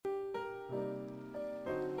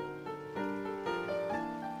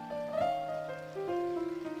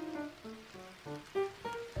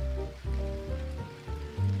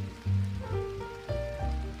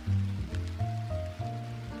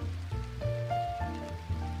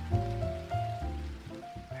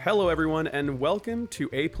Hello everyone, and welcome to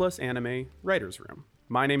A Plus Anime Writer's Room.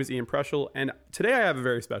 My name is Ian Preschel, and today I have a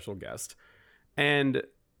very special guest. And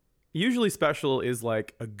usually special is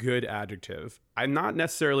like a good adjective. I'm not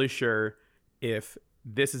necessarily sure if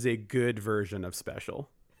this is a good version of special.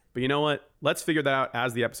 But you know what? Let's figure that out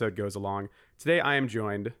as the episode goes along. Today I am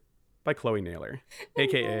joined by Chloe Naylor,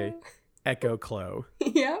 aka Echo Chloe.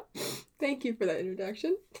 Yeah, thank you for that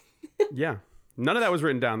introduction. Yeah. None of that was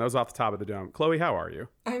written down. That was off the top of the dome. Chloe, how are you?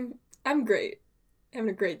 I'm great. Having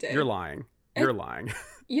a great day. You're lying. You're lying.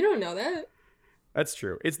 You don't know that. That's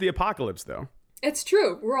true. It's the apocalypse, though. It's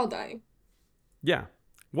true. We're all dying. Yeah.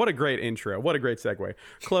 What a great intro. What a great segue.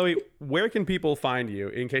 Chloe, where can people find you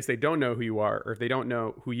in case they don't know who you are or if they don't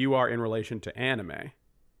know who you are in relation to anime?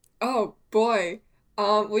 Oh, boy.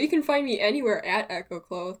 Well, you can find me anywhere at Echo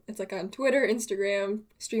Chloe. It's like on Twitter, Instagram,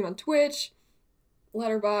 stream on Twitch,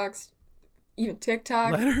 Letterboxd, even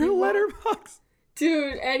TikTok. Letterboxd.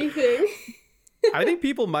 Dude, anything. I think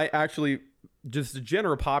people might actually, just the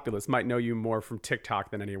general populace might know you more from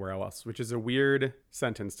TikTok than anywhere else, which is a weird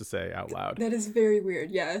sentence to say out loud. That is very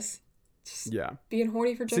weird, yes. Just yeah. Being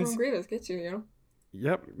horny for General Grievous gets you, you know?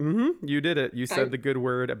 Yep. Mm-hmm. You did it. You said the good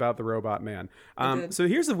word about the robot man. So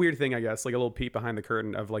here's the weird thing, I guess, like a little peek behind the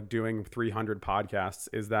curtain of like doing 300 podcasts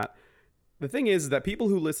is that the thing is that people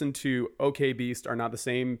who listen to OK Beast are not the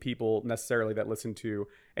same people necessarily that listen to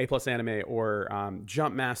A Plus Anime or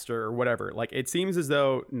Jump Master or whatever. Like it seems as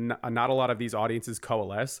though not a lot of these audiences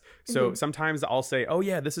coalesce. So sometimes I'll say, oh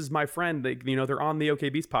yeah, this is my friend. They, they're on the OK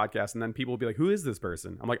Beast podcast. And then people will be like, who is this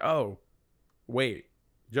person? I'm like, oh, wait,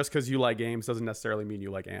 just because you like games doesn't necessarily mean you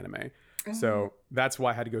like anime. So that's why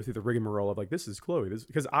I had to go through the rigmarole of like, this is Chloe.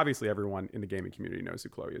 Because obviously everyone in the gaming community knows who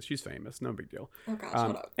Chloe is. She's famous. No big deal. Oh gosh,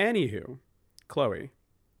 shut up. Anywho. Chloe.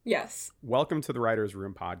 Yes. Welcome to the Writer's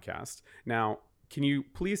Room podcast. Now, can you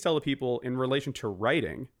please tell the people in relation to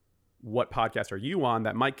writing, what podcast are you on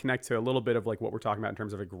that might connect to a little bit of like what we're talking about in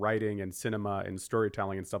terms of like writing and cinema and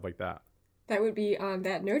storytelling and stuff like that? That would be on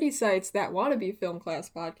That Nerdy Sites, That Wannabe Film Class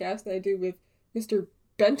podcast that I do with Mr.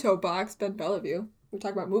 Bento Box, Ben Bellevue. We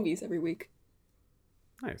talk about movies every week.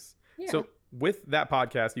 Nice. Yeah. So with that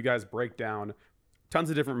podcast, you guys break down tons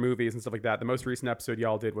of different movies and stuff like that. The most recent episode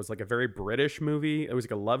y'all did was like a very British movie. It was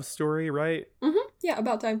like a love story, right? Mm-hmm. Yeah,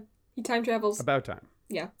 About Time. He time travels. About Time.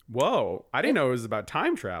 Yeah. Whoa. I didn't know it was about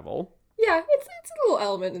time travel. Yeah, it's a little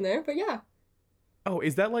element in there, but yeah. Oh,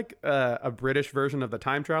 is that like a British version of The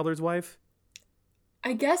Time Traveler's Wife?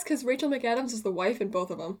 I guess because Rachel McAdams is the wife in both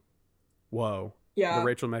of them. Whoa. Yeah. The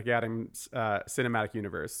Rachel McAdams cinematic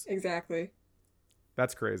universe. Exactly.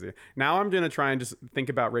 That's crazy. Now I'm going to try and just think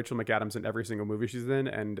about Rachel McAdams in every single movie she's in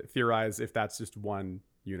and theorize if that's just one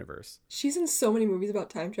universe. She's in so many movies about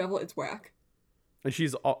time travel, it's whack. And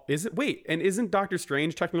isn't Doctor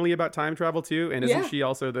Strange technically about time travel too? And isn't she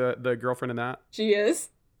also the girlfriend in that? She is.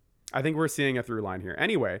 I think we're seeing a through line here.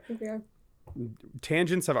 Anyway. Yeah.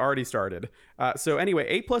 Tangents have already started. So anyway,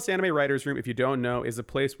 A Plus Anime Writers Room, if you don't know, is a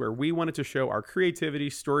place where we wanted to show our creativity,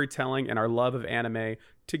 storytelling, and our love of anime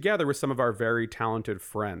together with some of our very talented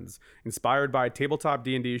friends. Inspired by tabletop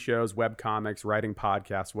D&D shows, webcomics, writing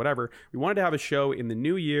podcasts, whatever, we wanted to have a show in the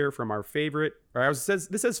new year from our favorite, this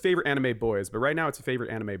says favorite anime boys, but right now it's a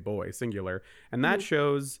favorite anime boy, singular. And that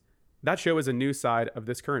show is a new side of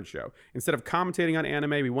this current show. Instead of commentating on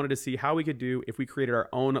anime, we wanted to see how we could do if we created our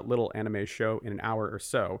own little anime show in an hour or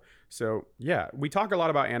so. So yeah, we talk a lot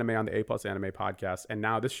about anime on the A Plus Anime podcast. And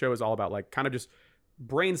now this show is all about like kind of just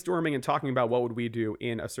brainstorming and talking about what would we do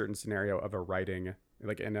in a certain scenario of a writing,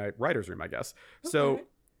 like in a writer's room, I guess. Okay. So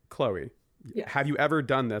Chloe, have you ever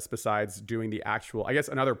done this besides doing the actual, I guess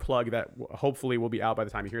another plug that hopefully will be out by the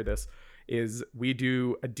time you hear this, is we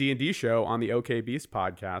do a D&D show on the OK Beast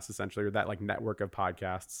podcast, essentially, or that like network of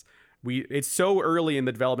podcasts. It's so early in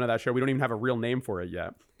the development of that show, we don't even have a real name for it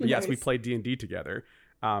yet. But yes, we play D&D together.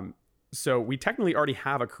 So we technically already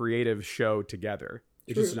have a creative show together.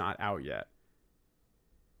 It's just not out yet.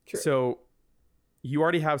 True. So you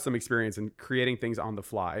already have some experience in creating things on the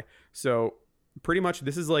fly. So pretty much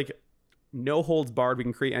this is like no holds barred. We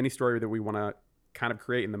can create any story that we want to kind of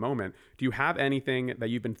create in the moment. Do you have anything that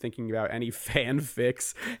you've been thinking about, any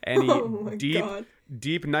fanfics, any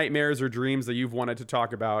deep nightmares or dreams that you've wanted to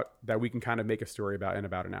talk about that we can kind of make a story about in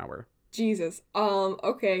about an hour? Jesus.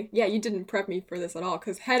 Okay. Yeah, you didn't prep me for this at all,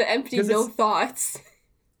 because head empty, no thoughts.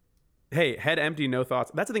 Hey, head empty, no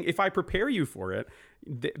thoughts. That's the thing. If I prepare you for it,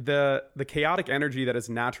 the chaotic energy that is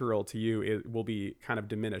natural to you will be kind of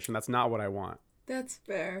diminished, and that's not what I want. That's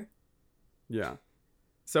fair. Yeah.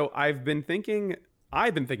 So I've been thinking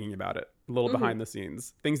about it a little behind the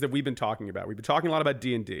scenes, things that we've been talking about. We've been talking a lot about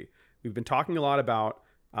D&D. We've been talking a lot about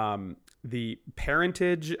the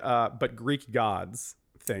parentage, but Greek gods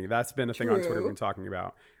thing. That's been a thing on Twitter we've been talking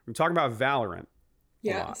about. We've been talking about Valorant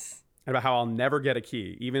a lot. And about how I'll never get a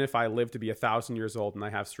key. Even if I live to be 1,000 years old and I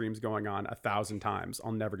have streams going on 1,000 times,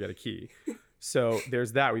 I'll never get a key. So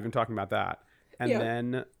there's that. We've been talking about that. And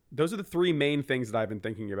then those are the three main things that I've been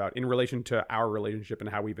thinking about in relation to our relationship and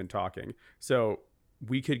how we've been talking. So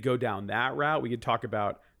we could go down that route. We could talk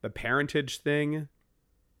about the parentage thing.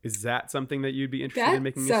 Is that something that you'd be interested in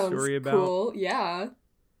making a story about? Cool. Yeah.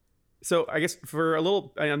 So I guess for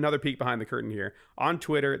another peek behind the curtain here, on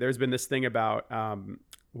Twitter, there's been this thing about,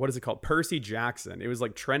 what is it called? Percy Jackson. It was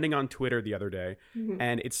like trending on Twitter the other day,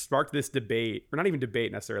 and it sparked this debate, or not even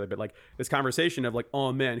debate necessarily, but like this conversation of like,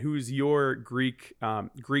 oh man, who's your Greek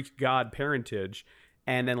god parentage?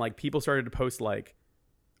 And then like people started to post like,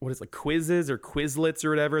 what is like quizzes or Quizlets or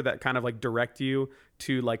whatever that kind of like direct you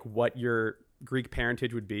to like what your Greek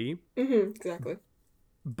parentage would be. Exactly.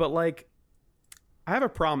 But like, I have a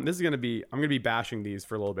problem. I'm going to be bashing these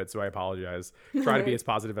for a little bit, so I apologize. Try to be as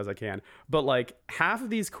positive as I can. But like half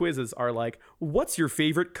of these quizzes are like, what's your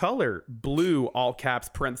favorite color? Blue, all caps,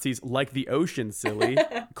 parentheses, like the ocean, silly,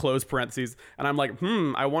 close parentheses. And I'm like,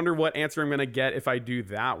 I wonder what answer I'm going to get if I do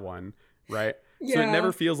that one, right? Yeah. So it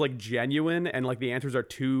never feels like genuine, and like the answers are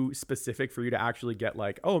too specific for you to actually get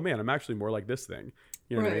like, oh man, I'm actually more like this thing.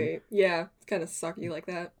 You know what I mean? Yeah, it's kind of sucky like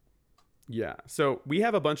that. Yeah. So we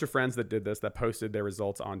have a bunch of friends that did this, that posted their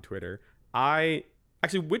results on Twitter.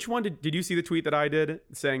 Which one did you see the tweet that I did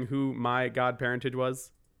saying who my god parentage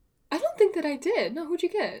was? I don't think that I did. No, who'd you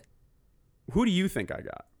get? Who do you think I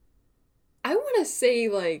got? I want to say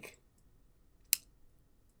like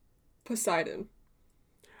Poseidon.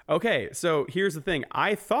 Okay, so here's the thing.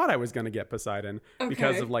 I thought I was going to get Poseidon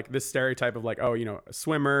because of like this stereotype of like, oh, you know, a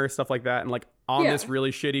swimmer, stuff like that. And like on this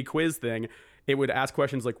really shitty quiz thing, it would ask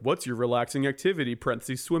questions like, what's your relaxing activity?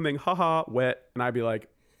 Parentheses, swimming, haha, wet. And I'd be like,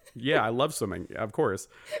 yeah, I love swimming, of course.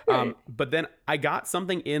 Right. But then I got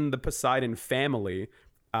something in the Poseidon family,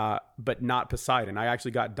 but not Poseidon. I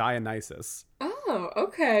actually got Dionysus. Oh,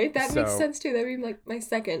 okay. That makes sense too. That would be like my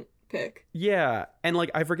second pick. Yeah. And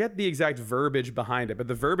like, I forget the exact verbiage behind it, but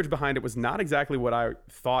the verbiage behind it was not exactly what I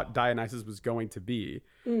thought Dionysus was going to be.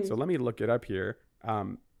 So let me look it up here.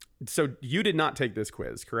 So you did not take this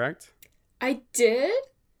quiz, correct? I did.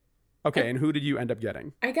 Okay, and who did you end up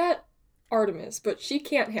getting? I got Artemis, but she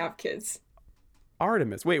can't have kids.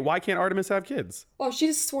 Artemis? Wait, why can't Artemis have kids? Well,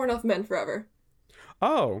 she's sworn off men forever.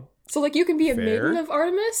 Oh. So, like, you can be a maiden of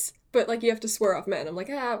Artemis, but, like, you have to swear off men. I'm like,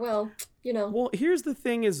 well, you know. Well, here's the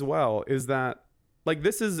thing as well, is that, like,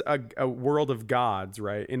 this is a world of gods,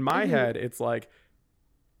 right? In my head, it's like,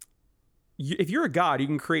 if you're a god, you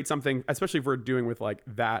can create something, especially if we're doing with like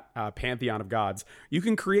that pantheon of gods, you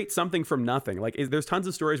can create something from nothing. Like there's tons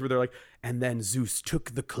of stories where they're like, and then Zeus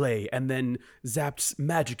took the clay and then zapped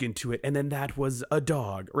magic into it. And then that was a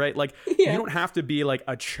dog, right? Like you don't have to be like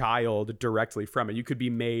a child directly from it. You could be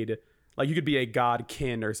made, like you could be a god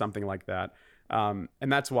kin or something like that. And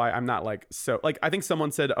that's why I'm not like, so like, I think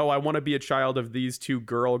someone said, oh, I want to be a child of these two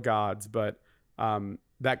girl gods, but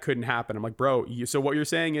that couldn't happen. I'm like, bro, so what you're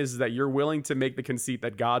saying is that you're willing to make the conceit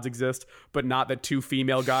that gods exist, but not that two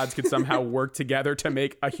female gods could somehow work together to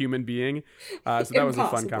make a human being. So that was a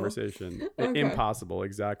fun conversation. Okay. Impossible,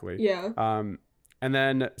 exactly. Yeah. And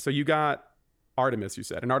then, so you got Artemis, you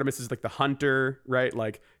said. And Artemis is like the hunter, right?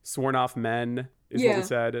 Like sworn off men is what we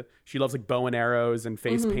said. She loves like bow and arrows and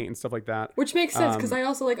face paint and stuff like that. Which makes sense because I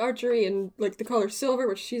also like archery and like the color silver,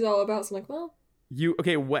 which she's all about. So I'm like, well.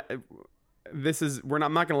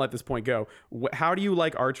 I'm not going to let this point go. How do you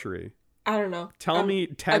like archery? I don't know. Tell me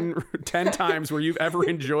 10 times where you've ever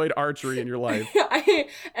enjoyed archery in your life. I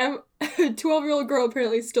am a 12-year-old girl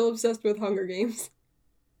apparently still obsessed with Hunger Games.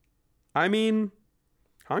 I mean,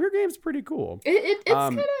 Hunger Games is pretty cool. It's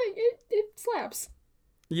kind of, it slaps.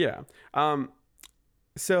 Yeah.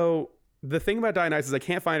 So the thing about Dionysus, I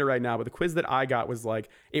can't find it right now, but the quiz that I got was like,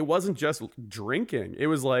 it wasn't just drinking. It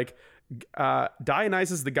was like,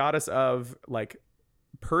 Dionysus, the goddess of like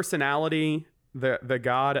personality, the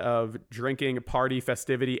god of drinking, party,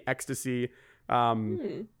 festivity, ecstasy.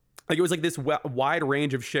 Like it was like this wide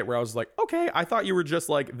range of shit where I was like, okay, I thought you were just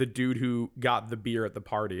like the dude who got the beer at the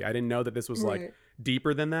party. I didn't know that this was like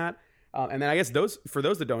deeper than that. And then I guess for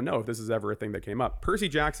those that don't know, if this is ever a thing that came up, Percy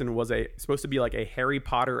Jackson was supposed to be like a Harry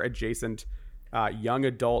Potter adjacent young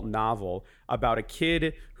adult novel about a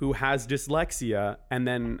kid who has dyslexia and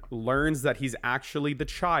then learns that he's actually the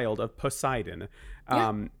child of Poseidon.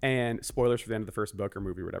 And spoilers for the end of the first book or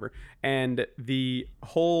movie or whatever. And the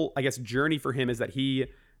whole, I guess, journey for him is that he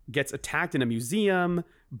gets attacked in a museum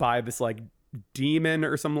by this like demon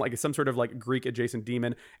or some sort of like Greek adjacent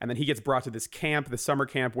demon, and then he gets brought to this camp, the summer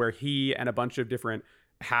camp, where he and a bunch of different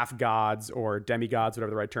half gods or demigods,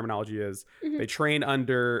 whatever the right terminology is, they train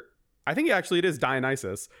under, I think actually it is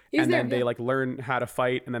Dionysus. He's and there, then they yeah. like learn how to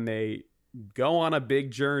fight, and then they go on a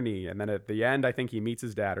big journey, and then at the end I think he meets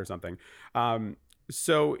his dad or something.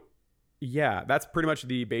 So yeah, that's pretty much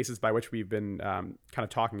the basis by which we've been kind of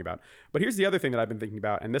talking about. But here's the other thing that I've been thinking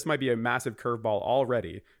about, and this might be a massive curveball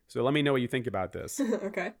already, so let me know what you think about this.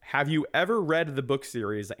 Okay. Have you ever read the book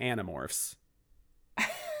series Animorphs?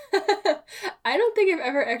 I don't think I've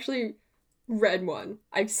ever actually read one.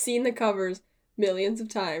 I've seen the covers millions of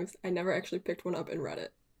times. I never actually picked one up and read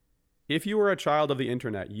it. If you are a child of the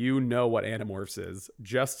internet, you know what Animorphs is,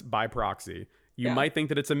 just by proxy. You Yeah. might think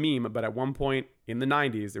that it's a meme, but at one point in the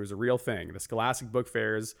 90s, there was a real thing. The Scholastic Book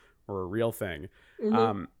Fairs were a real thing.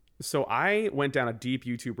 So I went down a deep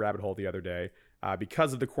YouTube rabbit hole the other day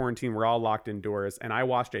because of the quarantine. We're all locked indoors, and I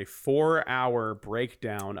watched a 4-hour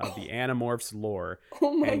breakdown of the Animorphs lore.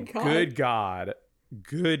 Oh my And god. good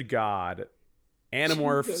God,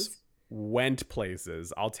 Animorphs Jesus. went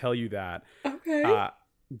places. I'll tell you that. Okay.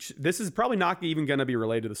 This is probably not even going to be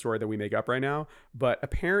related to the story that we make up right now, but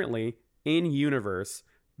apparently in universe,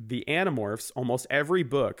 the Animorphs, almost every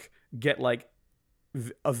book, get like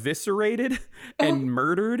eviscerated and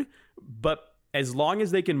murdered, but as long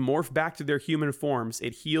as they can morph back to their human forms,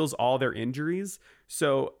 it heals all their injuries.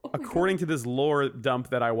 So according to this lore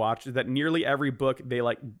dump that I watched, that nearly every book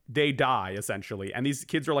they die essentially, and these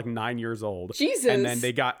kids are like 9 years old. Jesus. And then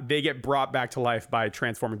they get brought back to life by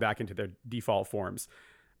transforming back into their default forms.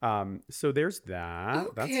 So there's that. Okay.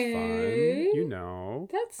 That's fun. You know.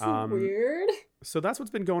 That's weird. So that's what's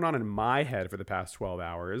been going on in my head for the past 12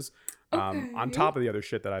 hours. On top of the other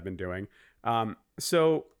shit that I've been doing.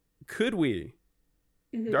 So could we,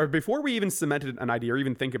 or before we even cemented an idea or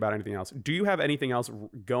even think about anything else, do you have anything else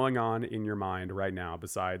going on in your mind right now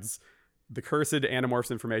besides the cursed Animorphs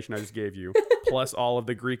information I just gave you, plus all of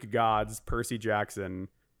the Greek gods, Percy Jackson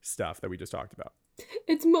stuff that we just talked about?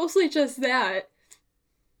 It's mostly just that.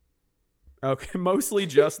 Okay, mostly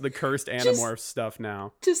just the cursed Animorphs stuff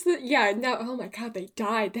now. Just that, yeah, now, oh my god, they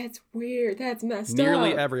died. That's weird. That's messed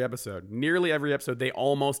Nearly up. every episode, they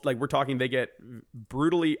almost, like, we're talking, they get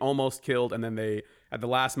brutally almost killed, and then they, at the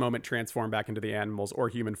last moment, transform back into the animals or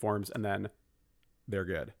human forms, and then they're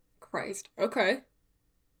good. Christ. Okay.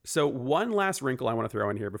 So one last wrinkle I want to throw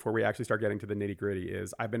in here before we actually start getting to the nitty gritty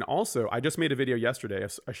is I just made a video yesterday,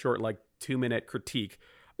 a short, like, 2-minute critique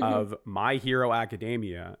of My Hero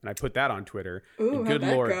Academia, and I put that on Twitter. Ooh, and good how'd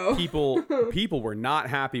that lord, go? people were not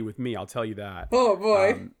happy with me, I'll tell you that. Oh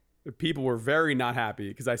boy. People were very not happy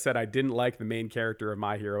because I said I didn't like the main character of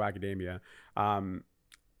My Hero Academia.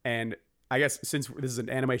 And I guess since this is an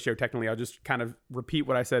anime show, technically, I'll just kind of repeat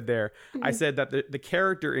what I said there. I said that the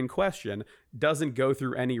character in question doesn't go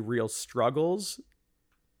through any real struggles.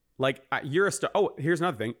 Like, you're a star. Oh, here's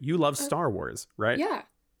another thing. You love Star Wars, right? Yeah.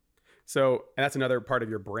 So, and that's another part of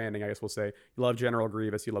your branding, I guess we'll say. You love General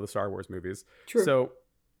Grievous. You love the Star Wars movies. True. So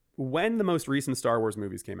when the most recent Star Wars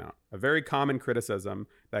movies came out, a very common criticism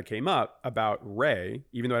that came up about Rey,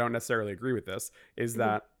 even though I don't necessarily agree with this, is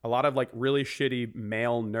that a lot of like really shitty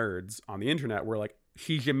male nerds on the internet were like,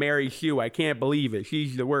 she's a Mary Sue. I can't believe it.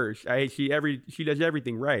 She's the worst. She does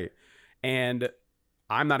everything right. And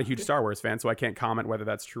I'm not a huge Star Wars fan, so I can't comment whether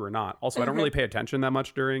that's true or not. Also, I don't really pay attention that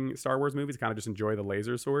much during Star Wars movies. I kind of just enjoy the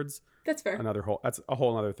laser swords. That's fair. That's a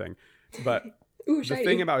whole other thing. But Ooh, the shiny.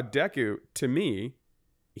 thing about Deku, to me,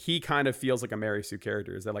 he kind of feels like a Mary Sue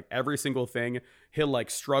character. Is that like every single thing, he'll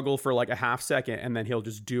like struggle for like a half second, and then he'll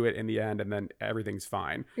just do it in the end, and then everything's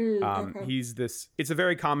fine. Okay. He's this. It's a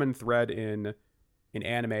very common thread in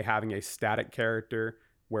anime having a static character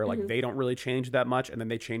where like they don't really change that much, and then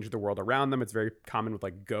they change the world around them. It's very common with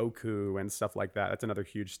like Goku and stuff like that. That's another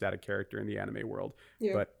huge static character in the anime world.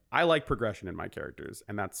 Yeah. But I like progression in my characters,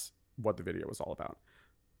 and that's what the video was all about.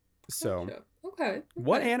 So, Gotcha. Okay.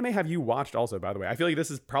 what anime have you watched also, by the way? I feel like this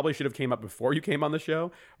is probably should have came up before you came on the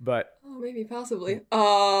show, but Oh, maybe, possibly.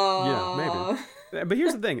 yeah, maybe. But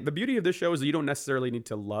here's the thing. The beauty of this show is that you don't necessarily need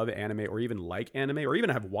to love anime or even like anime or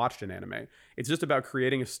even have watched an anime. It's just about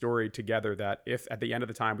creating a story together that if at the end of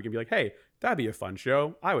the time we can be like, hey, that'd be a fun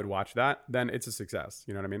show, I would watch that, then it's a success.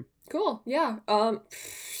 You know what I mean? Cool. Yeah.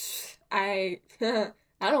 I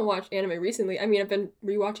I don't watch anime recently. I mean, I've been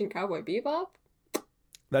rewatching Cowboy Bebop.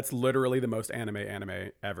 That's literally the most anime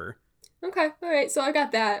ever. Okay. All right. So I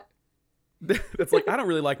got that. That's like, I don't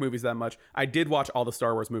really like movies that much. I did watch all the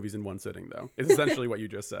Star Wars movies in one sitting, though. It's essentially what you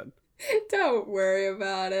just said. Don't worry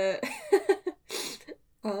about it.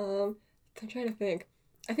 I'm trying to think.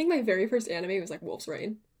 I think my very first anime was like Wolf's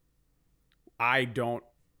Rain. I don't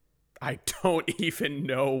even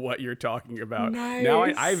know what you're talking about. Nice. Now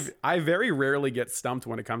I very rarely get stumped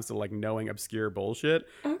when it comes to like knowing obscure bullshit.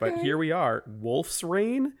 Okay. But here we are. Wolf's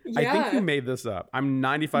Rain? I think Yeah. you made this up. I'm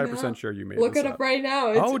 95% No. sure you made Look this it up. up right now.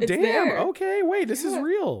 Oh, It's damn. there. Okay, wait, this is Yeah.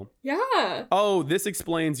 real. Yeah. Oh, this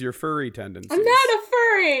explains your furry tendencies. I'm not a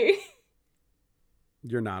furry.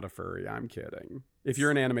 You're not a furry. I'm kidding. If you're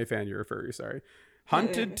an anime fan, you're a furry. Sorry.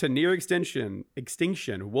 Hunted to near extinction,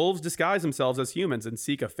 wolves disguise themselves as humans and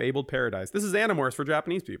seek a fabled paradise. This is Animorphs for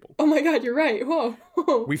Japanese people. Oh my god, you're right. Whoa.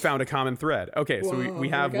 We found a common thread. Okay, so Whoa, we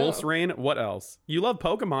have there we go. Wolf's Rain. What else? You love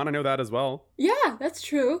Pokemon. I know that as well. Yeah, that's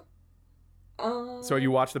true. So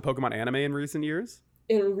you watched the Pokemon anime in recent years?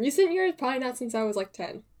 In recent years, probably not since I was like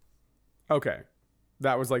 10. Okay.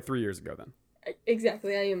 That was like 3 years ago then.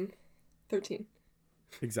 Exactly, I am 13.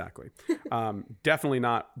 Exactly. Definitely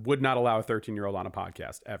would not allow a 13-year-old on a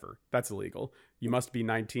podcast ever. That's illegal. You must be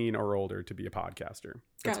 19 or older to be a podcaster.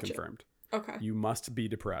 That's Gotcha. confirmed. Okay. You must be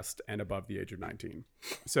depressed and above the age of 19.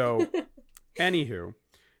 So, anywho,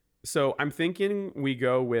 so I'm thinking we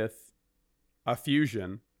go with a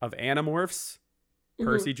fusion of Animorphs,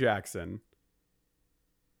 Percy Jackson.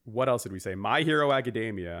 What else did we say? My Hero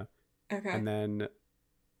Academia. Okay. And then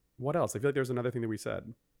what else? I feel like there was another thing that we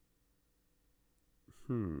said.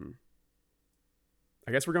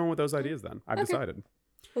 I guess we're going with those ideas then. I've decided.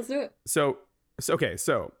 Let's do it. So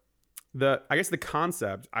I guess the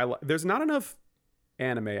concept, there's not enough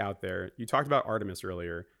anime out there. You talked about Artemis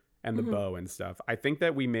earlier and the bow and stuff. I think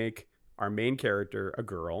that we make our main character a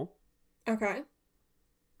girl. Okay.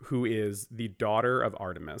 Who is the daughter of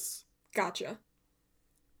Artemis. Gotcha.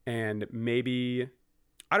 And maybe,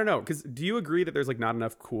 I don't know, because do you agree that there's like not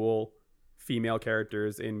enough cool female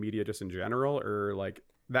characters in media just in general? Or like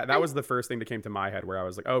that was the first thing that came to my head where I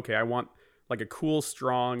was like, okay, I want like a cool,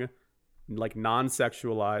 strong, like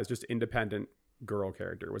non-sexualized, just independent girl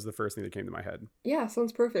character was the first thing that came to my head. Yeah,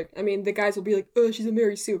 sounds perfect. I mean, the guys will be like, oh, she's a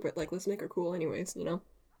Mary Sue, but like, let's make her cool anyways, you know?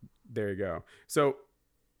 There you go. So,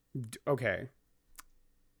 okay.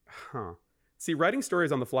 See, writing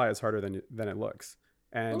stories on the fly is harder than it looks.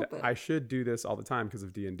 And I should do this all the time because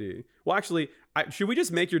of D&D. Well, actually, should we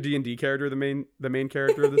just make your D&D character the main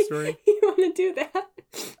character of the story? You want to do that?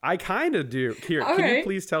 I kind of do. Here, All can right. you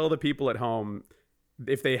please tell the people at home,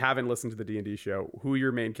 if they haven't listened to the D&D show, who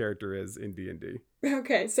your main character is in D&D?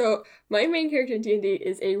 Okay, so my main character in D&D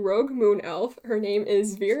is a rogue moon elf. Her name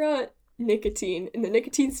is Vera Nicotine, and the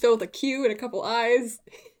nicotine's spelled with a Q and a couple I's.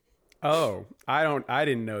 Oh, I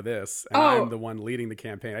didn't know this. And I'm the one leading the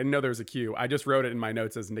campaign. I didn't know there was a Q. I just wrote it in my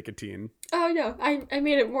notes as nicotine. Oh, no. I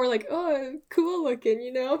made it more like, oh, cool looking,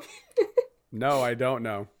 you know? No, I don't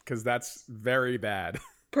know, because that's very bad.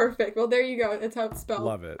 Perfect. Well, there you go. That's how it's spelled.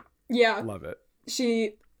 Love it. Yeah. Love it.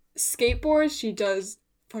 She skateboards, she does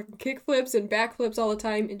fucking kickflips and backflips all the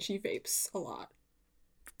time, and she vapes a lot.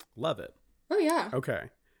 Love it. Oh, yeah. Okay.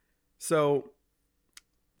 So,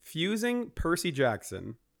 fusing Percy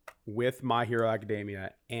Jackson with My Hero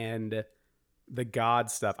Academia and the god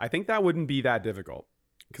stuff, I think that wouldn't be that difficult.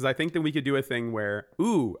 Because I think that we could do a thing where,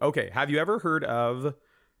 okay, have you ever heard of,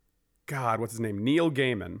 God, what's his name? Neil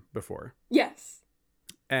Gaiman before? Yes.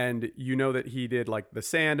 And you know that he did like The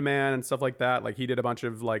Sandman and stuff like that. Like he did a bunch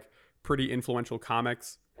of like pretty influential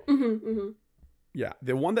comics. Yeah.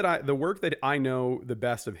 The work that I know the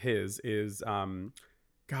best of his is,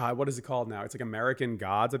 God, what is it called now? It's like American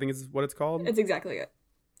Gods, I think is what it's called. It's exactly it.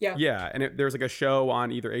 Yeah. Yeah. And there's like a show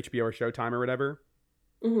on either HBO or Showtime or whatever.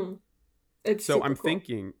 It's so super I'm cool.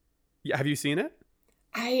 thinking, yeah, have you seen it?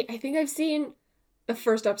 I think I've seen the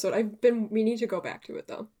first episode. I've been meaning to go back to it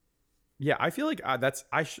though. Yeah, I feel like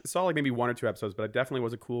I saw like maybe 1 or 2 episodes, but it definitely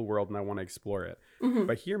was a cool world and I want to explore it.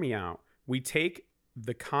 But hear me out. We take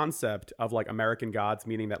the concept of like American gods,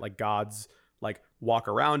 meaning that like gods like walk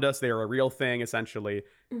around us, they are a real thing essentially,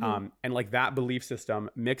 and like that belief system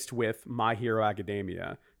mixed with My Hero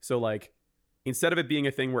Academia. So like instead of it being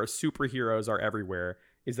a thing where superheroes are everywhere,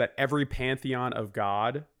 is that every pantheon of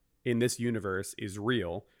god in this universe is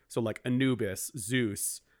real. So like Anubis,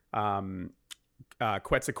 Zeus,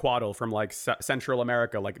 Quetzalcoatl from like Central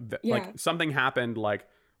America, like like something happened like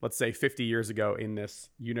let's say 50 years ago in this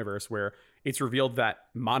universe where it's revealed that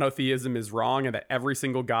monotheism is wrong and that every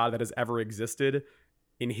single god that has ever existed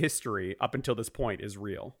in history up until this point is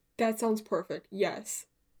real. That sounds perfect. Yes.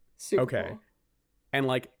 Super cool. And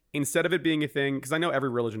like instead of it being a thing, because I know every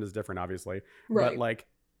religion is different obviously, but like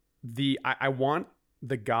I want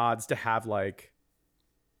the gods to have like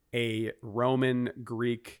a Roman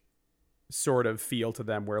Greek sort of feel to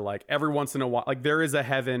them where like every once in a while like there is a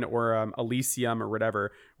heaven or Elysium or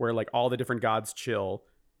whatever where like all the different gods chill,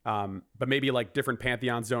 but maybe like different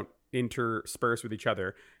pantheons don't interspersed with each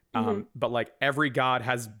other. Mhm. But like every god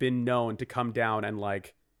has been known to come down and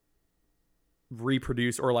like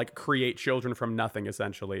reproduce or like create children from nothing,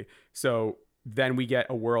 essentially. So then we get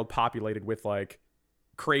a world populated with like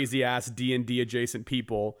crazy ass D&D adjacent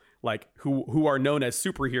people like who are known as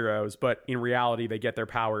superheroes, but in reality they get their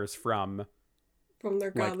powers from From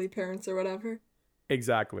their like godly parents or whatever.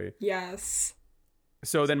 exactly. Yes.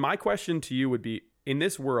 So then my question to you would be, in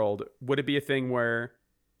this world, would it be a thing where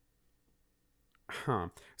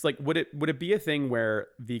it's like would it be a thing where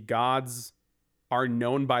the gods are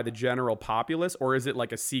known by the general populace, or is it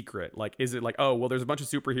like a secret? Like, is it like, oh, well, there's a bunch of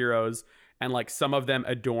superheroes and like some of them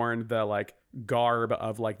adorn the like garb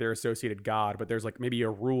of like their associated god, but there's like maybe a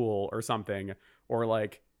rule or something, or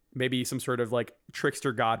like maybe some sort of like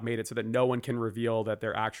trickster god made it so that no one can reveal that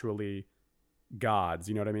they're actually gods.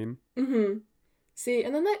 You know what I mean? Mm-hmm. See,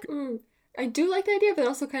 and then I do like the idea, but it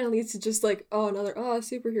also kind of leads to just like, oh, another,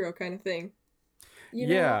 superhero kind of thing. You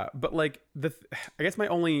know? Yeah, but like I guess my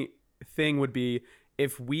only thing would be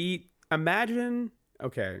if we imagine,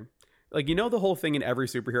 okay, like the whole thing in every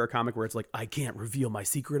superhero comic where it's like I can't reveal my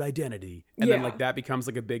secret identity, and then like that becomes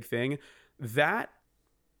like a big thing. That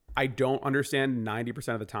I don't understand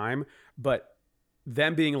 90% of the time, but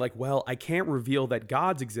them being like, well, I can't reveal that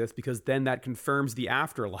gods exist because then that confirms the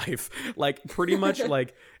afterlife. Like pretty much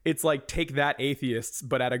like it's like take that, atheists,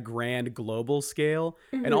 but at a grand global scale.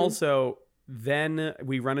 Mm-hmm. And also then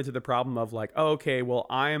we run into the problem of like, oh, okay, well,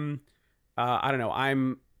 I'm I don't know,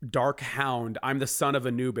 I'm Dark Hound, I'm the son of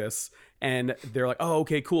Anubis, and they're like, oh,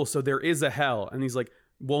 okay, cool, so there is a hell. And he's like,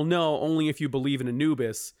 well, no, only if you believe in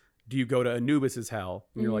Anubis do you go to Anubis's hell.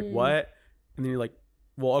 And you're like, what? And then you're like,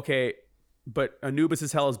 well, okay, but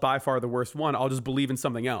Anubis's hell is by far the worst one. I'll just believe in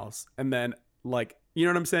something else. And then like, you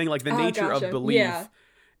know what I'm saying? Like the nature of belief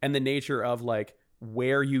and the nature of like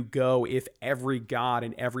where you go if every god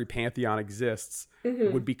and every pantheon exists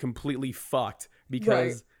would be completely fucked.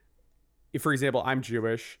 Because if, for example, I'm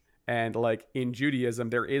Jewish, and like in Judaism,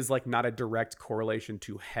 there is like not a direct correlation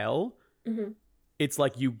to hell. It's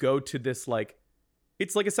like you go to this like,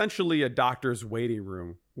 it's like essentially a doctor's waiting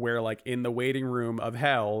room where like in the waiting room of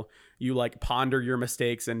hell, you like ponder your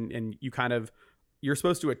mistakes and you kind of, you're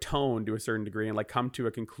supposed to atone to a certain degree and like come to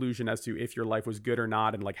a conclusion as to if your life was good or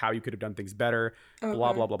not and like how you could have done things better,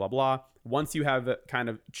 blah, blah, blah, blah, blah. Once you have kind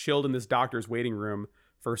of chilled in this doctor's waiting room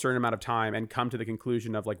for a certain amount of time and come to the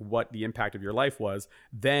conclusion of like what the impact of your life was,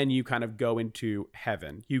 then you kind of go into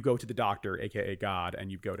heaven. You go to the doctor, aka God,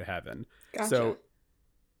 and you go to heaven. Gotcha. So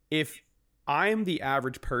if I'm the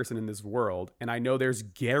average person in this world, and I know there's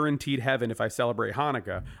guaranteed heaven if I celebrate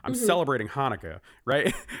Hanukkah, I'm celebrating Hanukkah,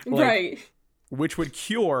 right? Right. Which would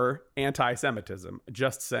cure anti-Semitism,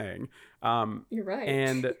 just saying. You're right.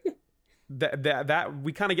 And that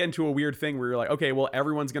we kind of get into a weird thing where you're like, okay, well,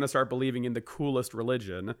 everyone's going to start believing in the coolest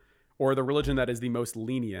religion, or the religion that is the most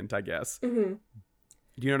lenient, I guess. Do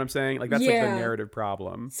you know what I'm saying? Like, that's like the narrative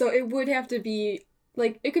problem. So it would have to be,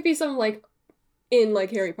 like, it could be something like in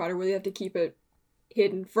like Harry Potter where they have to keep it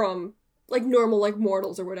hidden from like normal like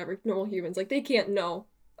mortals or whatever, normal humans. Like they can't know.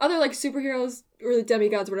 Other like superheroes or the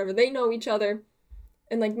demigods or whatever, they know each other.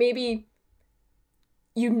 And like maybe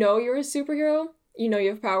you're a superhero, you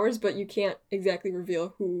have powers, but you can't exactly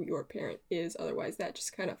reveal who your parent is. Otherwise that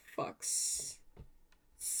just kind of fucks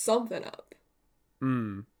something up.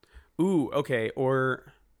 Ooh, okay.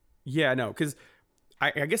 Or yeah, no, because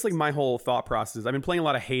I guess like my whole thought process is I've been playing a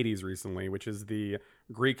lot of Hades recently, which is the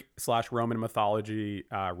Greek/Roman mythology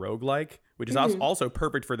roguelike, which is also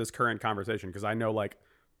perfect for this current conversation because I know like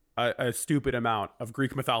a stupid amount of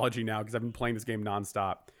Greek mythology now because I've been playing this game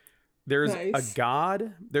nonstop. There's a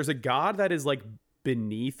god that is like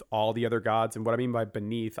beneath all the other gods. And what I mean by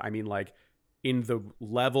beneath, I mean like in the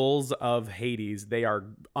levels of Hades, they are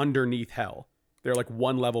underneath hell. They're like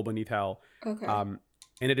one level beneath hell. Okay.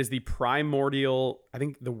 And it is the primordial, I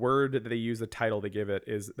think the word that they use, the title they give it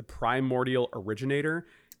is the primordial originator.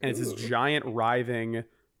 And it's this giant writhing,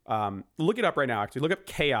 look it up right now, actually. Look up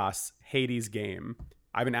Chaos Hades game.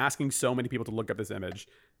 I've been asking so many people to look up this image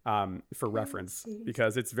for reference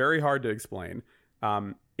because it's very hard to explain.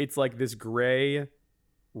 It's like this gray,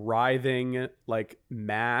 writhing like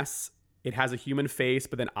mass. It has a human face,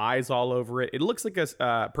 but then eyes all over it. It looks like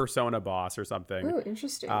a Persona boss or something. Oh,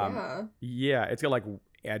 interesting. Yeah, it's got like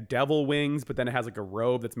devil wings, but then it has like a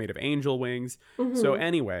robe that's made of angel wings. So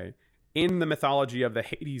anyway, in the mythology of the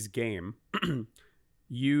Hades game,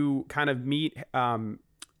 you kind of meet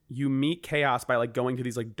Chaos by like going to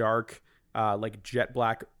these like dark, like jet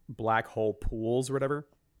black hole pools or whatever.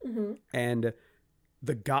 And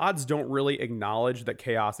the gods don't really acknowledge that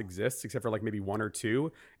Chaos exists except for like maybe one or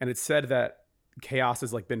two. And it's said that chaos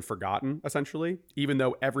has like been forgotten essentially, even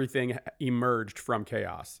though everything emerged from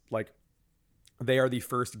chaos. Like they are the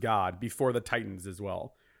first god before the Titans as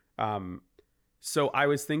well. So I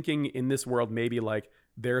was thinking in this world, maybe like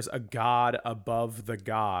there's a god above the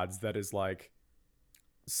gods that is like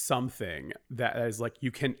something that is like,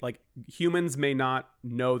 you can like, humans may not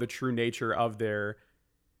know the true nature of their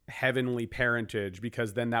heavenly parentage,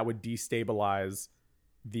 because then that would destabilize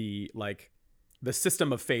the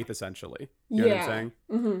system of faith essentially. You know what I'm saying?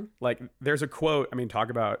 Mm-hmm. Like there's a quote, I mean, talk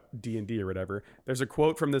about D&D or whatever. There's a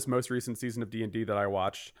quote from this most recent season of D&D that I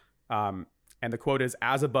watched. And the quote is,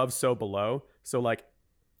 as above, so below. So like,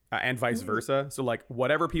 and vice versa. So like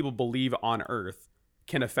whatever people believe on earth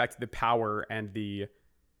can affect the power and the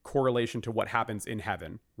correlation to what happens in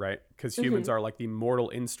heaven, right? Because humans are like the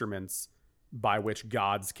mortal instruments by which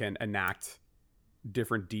gods can enact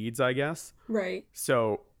different deeds, I guess. Right.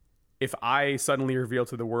 So if I suddenly reveal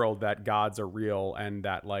to the world that gods are real and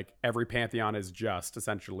that like every pantheon is just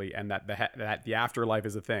essentially, and that the afterlife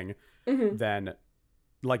is a thing, then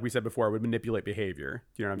like we said before, it would manipulate behavior.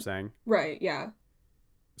 Do you know what I'm saying? Right. Yeah.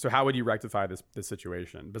 So how would you rectify this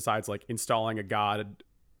situation besides like installing a god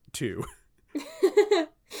too?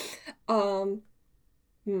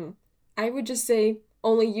 I would just say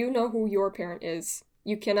only you know who your parent is.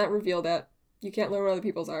 You cannot reveal that. You can't learn what other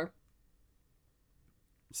people's are.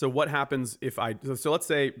 So what happens if so let's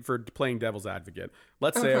say, for playing devil's advocate,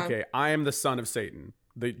 let's say, okay, I am the son of Satan,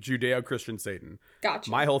 the Judeo-Christian Satan. Gotcha.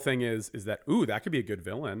 My whole thing is that, that could be a good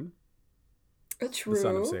villain. True. The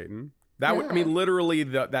son of Satan. That would, I mean, literally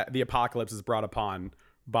the apocalypse is brought upon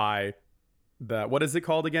by what is it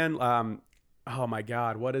called again? Oh my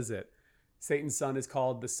God, what is it? Satan's son is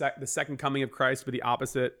called the second coming of Christ, but the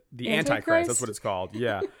opposite, the Antichrist. That's what it's called.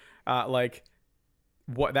 Yeah. Like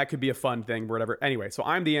what, that could be a fun thing, whatever. Anyway, so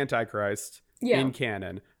I'm the Antichrist in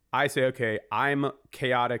canon. I say, okay, I'm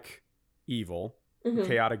chaotic evil,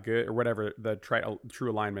 chaotic good, or whatever the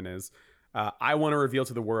true alignment is. I want to reveal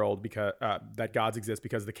to the world because that gods exist,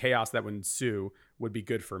 because the chaos that would ensue would be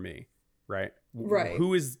good for me, right? Right.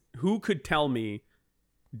 Who could tell me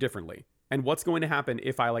differently? And what's going to happen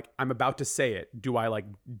if I'm about to say it? Do I like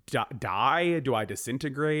die? Do I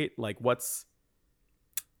disintegrate? Like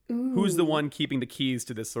who's the one keeping the keys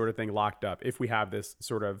to this sort of thing locked up if we have this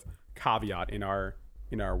sort of caveat in our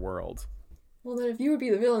world? Well, then if you would be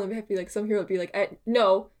the villain, it would have to be like some hero would be like,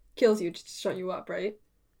 no, kills you just to shut you up, right?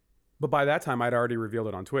 But by that time, I'd already revealed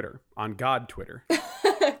it on Twitter, on God Twitter.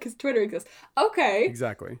 Because Twitter exists. Okay.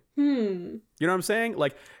 Exactly. You know what I'm saying?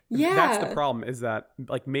 Like, that's the problem, is that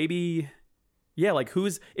like maybe, like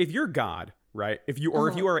if you're God, right? If you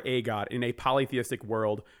are a god in a polytheistic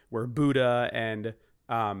world where Buddha and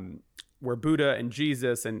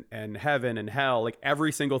Jesus and heaven and hell, like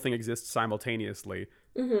every single thing exists simultaneously.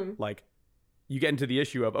 Like you get into the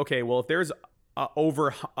issue of, okay, well, if there's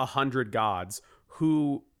over 100 gods,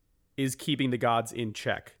 who is keeping the gods in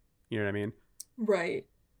check? You know what I mean? Right.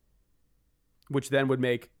 Which then would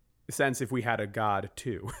make sense if we had a god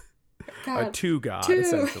too. A two god,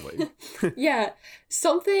 essentially. Yeah.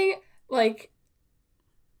 Something like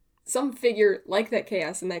some figure like that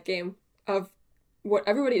chaos in that game of what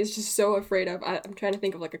everybody is just so afraid of. I'm trying to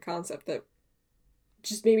think of like a concept that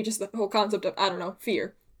just the whole concept of, I don't know,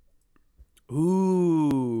 fear.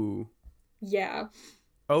 Ooh. Yeah.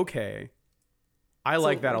 Okay. I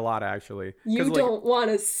like that a lot, actually. You don't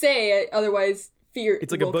want to say it, otherwise fear.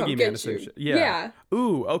 It's like a boogeyman, essentially. Yeah.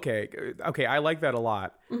 Ooh. Okay. Okay. I like that a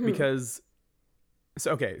lot because.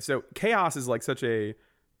 So chaos is like such a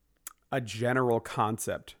general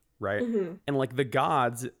concept, right? And like the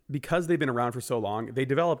gods, because they've been around for so long, they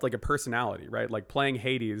developed like a personality, right? Like playing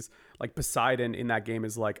Hades, like Poseidon in that game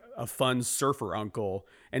is like a fun surfer uncle,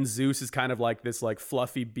 and Zeus is kind of like this like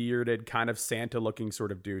fluffy bearded kind of Santa looking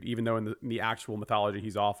sort of dude, even though in the actual mythology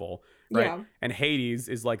he's awful, right? Yeah. And Hades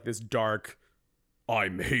is like this dark,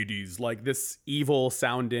 I'm Hades, like this evil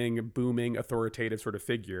sounding, booming, authoritative sort of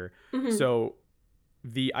figure. So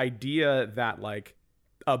the idea that like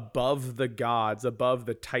above the gods, above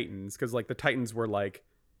the Titans, because like the Titans were like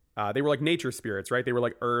they were like nature spirits, right? They were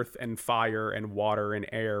like earth and fire and water and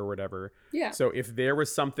air or whatever. Yeah. So if there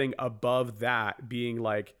was something above that being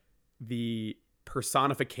like the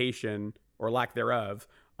personification or lack thereof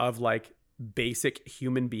of like basic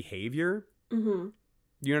human behavior, you know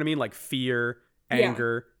what I mean? Like fear,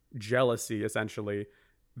 anger, jealousy, essentially.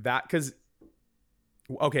 That, because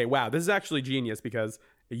okay, wow, this is actually genius, because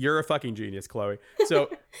you're a fucking genius, Chloe. So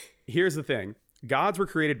here's the thing. Gods were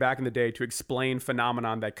created back in the day to explain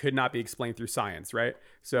phenomenon that could not be explained through science, right?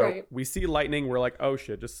 So we see lightning, we're like, oh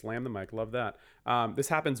shit, just slam the mic. Love that. This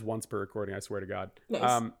happens once per recording, I swear to God.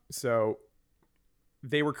 Nice. So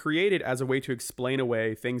they were created as a way to explain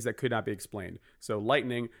away things that could not be explained. So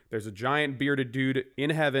lightning, there's a giant bearded dude in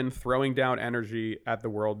heaven throwing down energy at the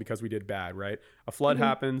world because we did bad, right? A flood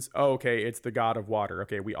happens. Oh, okay, it's the god of water.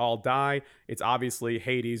 Okay, we all die. It's obviously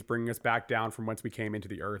Hades bringing us back down from whence we came into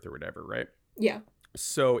the earth or whatever, right? Yeah.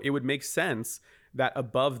 So it would make sense that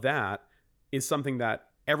above that is something that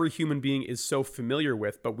every human being is so familiar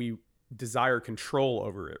with, but we desire control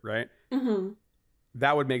over it, right?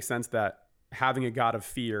 That would make sense that having a god of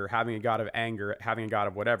fear, having a god of anger, having a god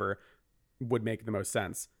of whatever would make the most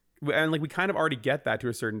sense. And like we kind of already get that to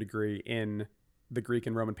a certain degree in the Greek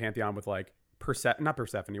and Roman pantheon with like not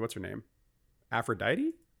Persephone, what's her name?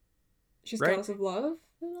 Aphrodite? She's right? goddess of love?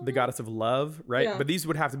 The goddess of love, right? Yeah. But these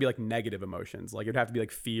would have to be like negative emotions. Like it'd have to be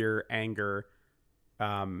like fear, anger,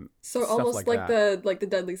 so stuff almost like the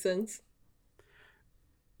deadly sins.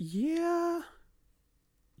 Yeah.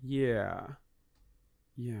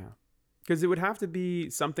 Because it would have to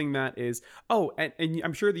be something that is and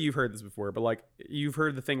I'm sure that you've heard this before, but like you've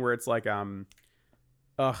heard the thing where it's like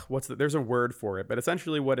there's a word for it, but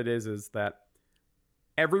essentially what it is that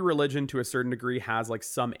every religion to a certain degree has like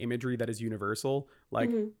some imagery that is universal.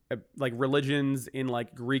 Like like religions in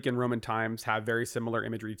like Greek and Roman times have very similar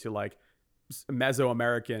imagery to like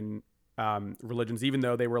Mesoamerican religions, even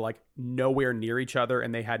though they were like nowhere near each other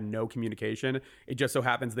and they had no communication. It just so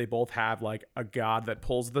happens they both have like a god that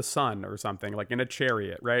pulls the sun or something, like in a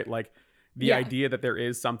chariot, right? Like the idea that there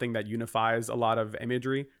is something that unifies a lot of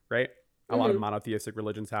imagery, right? A lot of monotheistic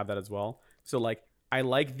religions have that as well. So like I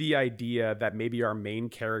like the idea that maybe our main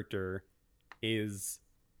character is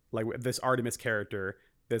like this Artemis character,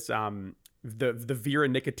 this the Vera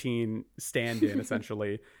Nicotine stand-in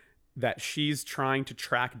essentially, that she's trying to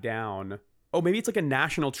track down. Oh, maybe it's like a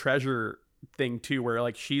national treasure thing too, where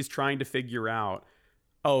like she's trying to figure out,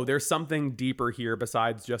 oh, there's something deeper here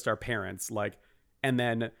besides just our parents. Like, and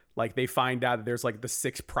then like they find out that there's like the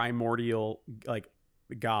 6 primordial like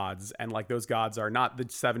gods, and like those gods are not the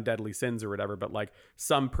 7 deadly sins or whatever, but like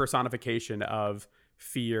some personification of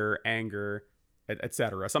fear, anger,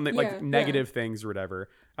 etc. Something like negative things or whatever.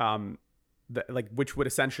 Like which would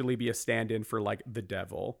essentially be a stand-in for like the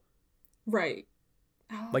devil. Right.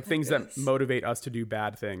 Like things that motivate us to do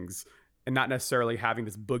bad things, and not necessarily having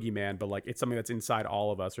this boogeyman, but like it's something that's inside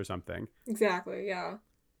all of us or something. Exactly. Yeah.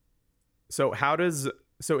 So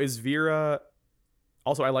is Vera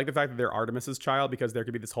also, I like the fact that they're Artemis's child, because there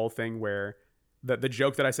could be this whole thing where the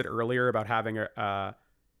joke that I said earlier about having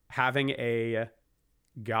a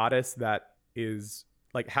goddess that is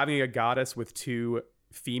like having a goddess with 2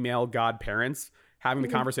 female god parents having the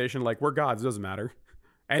conversation like, we're gods, it doesn't matter.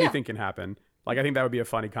 Anything can happen. Like, I think that would be a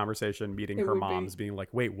funny conversation, meeting her moms being like,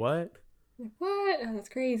 wait, what? What? Oh, that's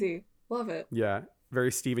crazy. Love it. Yeah.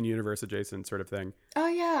 Very Steven Universe adjacent sort of thing. Oh,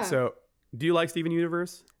 yeah. So, do you like Steven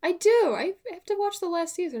Universe? I do. I have to watch the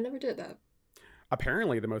last season. I never did that.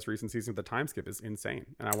 Apparently, the most recent season of the time skip is insane,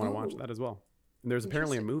 and I want to watch that as well. And there's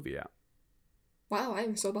apparently a movie out. Wow, I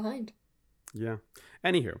am so behind. Yeah.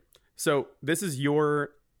 Anywho, so this is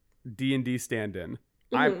your D&D stand-in.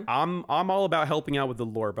 I'm all about helping out with the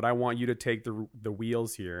lore, but I want you to take the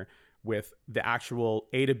wheels here with the actual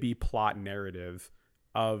A to B plot narrative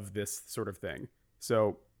of this sort of thing.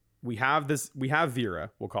 So we have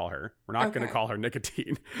Vera, we'll call her. We're not going to call her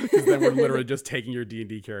Nicotine, because then we're literally just taking your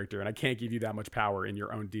D&D character, and I can't give you that much power in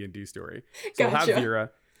your own D&D story. So We'll have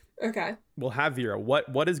Vera. Okay. We'll have Vera.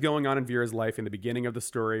 What is going on in Vera's life in the beginning of the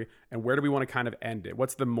story, and where do we want to kind of end it?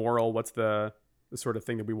 What's the moral? What's the sort of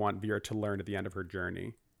thing that we want Vera to learn at the end of her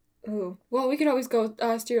journey? Oh, well, we could always go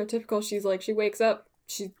stereotypical. She's like, she wakes up,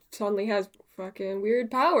 she suddenly has fucking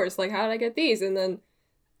weird powers. Like, how did I get these? And then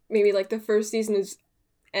maybe like the first season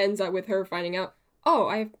ends up with her finding out, oh,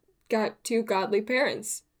 I've got 2 godly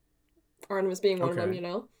parents. Artemis being one of them, you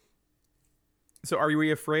know? So are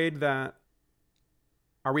we afraid that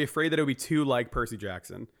it would be too like Percy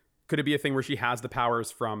Jackson? Could it be a thing where she has the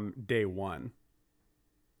powers from day one?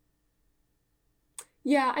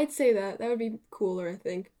 Yeah, I'd say that. That would be cooler, I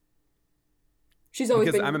think. She's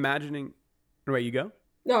always I'm imagining... Wait, you go?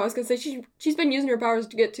 No, I was going to say she's been using her powers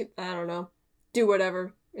to get to, I don't know, do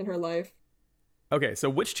whatever in her life. Okay, so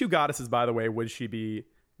which 2 goddesses, by the way, would she be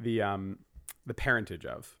the parentage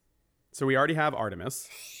of? So we already have Artemis.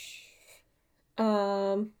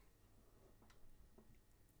 Gosh.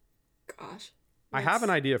 I have an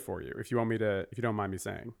idea for you, if you don't mind me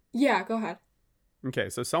saying. Yeah, go ahead. Okay,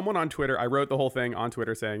 so someone on Twitter, I wrote the whole thing on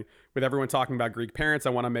Twitter saying, with everyone talking about Greek parents,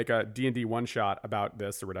 I want to make a D&D one-shot about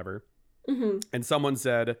this or whatever. And someone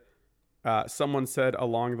said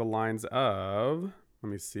along the lines of,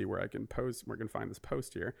 let me see where I can find this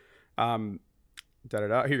post here. Da da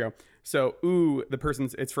da. Here you go. So, the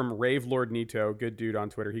person's, it's from Rave Lord Nito, good dude on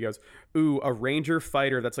Twitter. He goes, a ranger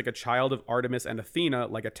fighter that's like a child of Artemis and Athena,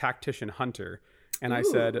 like a tactician hunter. And I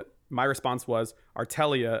said, my response was,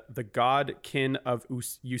 Artelia, the god kin of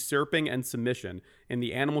usurping and submission. In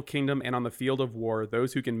the animal kingdom and on the field of war,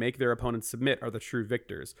 those who can make their opponents submit are the true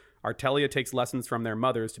victors. Artelia takes lessons from their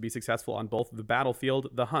mothers to be successful on both the battlefield,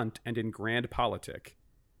 the hunt, and in grand politic.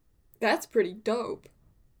 That's pretty dope.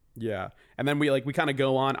 Yeah. And then we kind of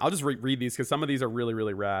go on. I'll just read these because some of these are really,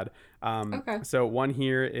 really rad. Okay. So one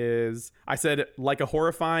here is, I said, like a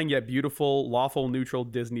horrifying yet beautiful, lawful, neutral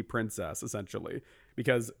Disney princess, essentially.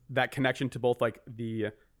 Because that connection to both like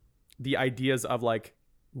the ideas of like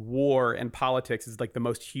war and politics is like the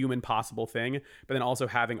most human possible thing. But then also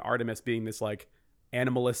having Artemis being this like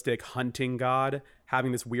animalistic hunting god,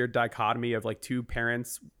 having this weird dichotomy of like two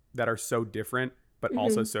parents that are so different, but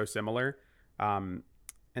also so similar.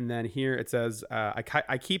 And then here it says,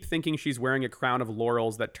 I keep thinking she's wearing a crown of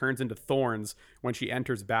laurels that turns into thorns when she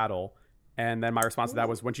enters battle. And then my response to that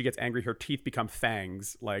was, when she gets angry, her teeth become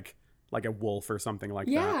fangs, like a wolf or something like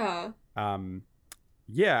that. Yeah. And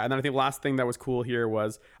then I think the last thing that was cool here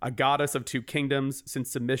was a goddess of two kingdoms. Since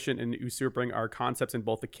submission and usurping are concepts in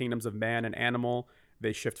both the kingdoms of man and animal,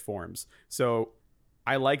 they shift forms. So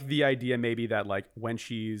I like the idea maybe that like when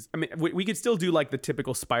she's, I mean, we could still do like the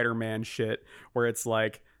typical Spider-Man shit where it's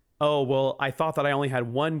like, oh, well, I thought that I only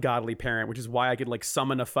had one godly parent, which is why I could like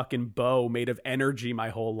summon a fucking bow made of energy my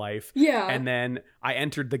whole life. Yeah. And then I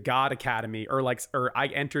entered the God Academy or I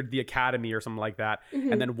entered the academy or something like that.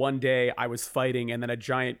 And then one day I was fighting and then a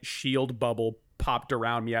giant shield bubble popped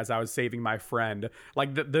around me as I was saving my friend.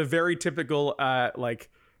 Like the very typical, like,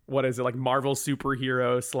 what is it, like Marvel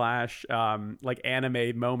superhero / like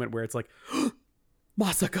anime moment where it's like,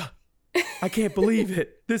 Masaka, I can't believe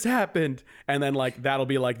it, this happened. And then like that'll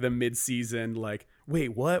be like the mid-season like,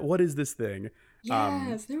 wait, what is this thing?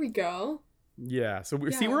 Yes, there we go. Yeah, so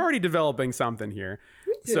see, we're already developing something here.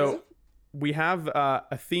 So we have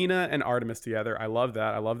Athena and Artemis together. I love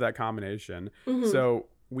that combination. So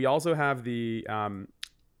we also have the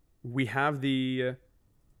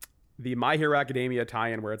My Hero Academia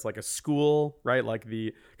tie-in where it's like a school, right? Like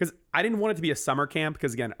because I didn't want it to be a summer camp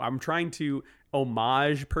because again, I'm trying to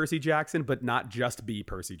homage Percy Jackson, but not just be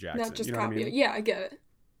Percy Jackson. Not just you know copy what I mean? it. Yeah, I get it.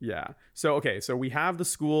 Yeah. So, okay. So we have the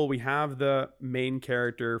school, we have the main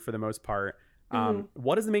character for the most part.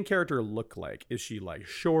 What does the main character look like? Is she like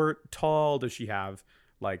short, tall? Does she have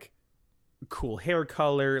like cool hair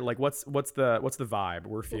color? Like what's the vibe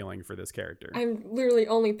we're feeling for this character? I'm literally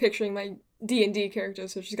only picturing my D&D character,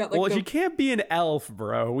 so she's got like she can't be an elf,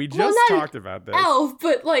 bro. We just talked about this. Elf,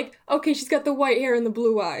 but like, okay, she's got the white hair and the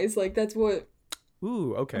blue eyes. Like that's what.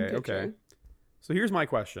 Ooh, okay. So here's my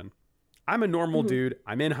question. I'm a normal dude.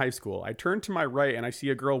 I'm in high school. I turn to my right and I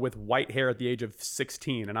see a girl with white hair at the age of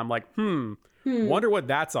 16. And I'm like, wonder what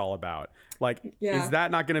that's all about. Like, is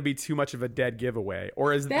that not going to be too much of a dead giveaway?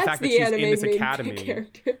 Or is the fact that she's in this academy?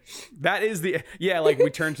 That is like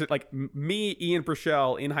we turn to, like me, Ian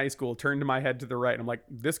Purcell in high school, turned to my head to the right. And I'm like,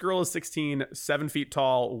 this girl is 16, 7 feet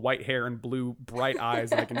tall, white hair and blue, bright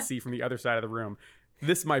eyes that I can see from the other side of the room.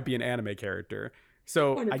 This might be an anime character.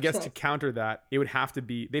 So 100%. I guess to counter that, they'd have to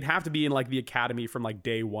be in like the academy from like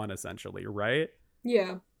day one, essentially, right?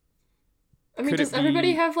 Yeah. I mean, does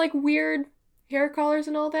everybody have like weird hair colors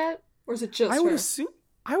and all that? Or is it just I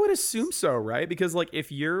would assume so, right? Because like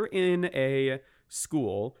if you're in a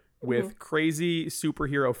school with crazy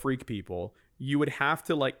superhero freak people, you would have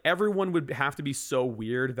to like, everyone would have to be so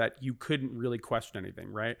weird that you couldn't really question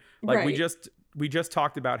anything, right? Like we just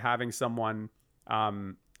talked about having someone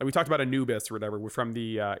we talked about Anubis or whatever from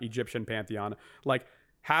the Egyptian pantheon, like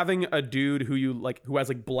having a dude who has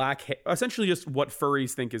like black hair, essentially just what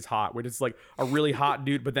furries think is hot, which is like a really hot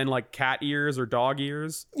dude, but then like cat ears or dog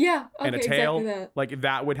ears, and a tail, exactly like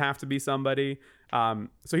that would have to be somebody. So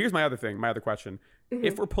here's my other question: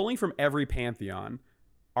 if we're pulling from every pantheon,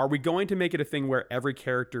 are we going to make it a thing where every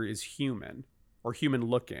character is human or human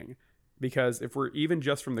looking? Because if we're even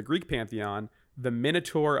just from the Greek pantheon, the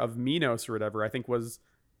Minotaur of Minos or whatever, I think was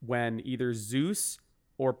when either Zeus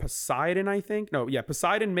or Poseidon,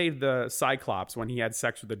 Poseidon made the Cyclops when he had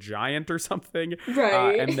sex with a giant or something.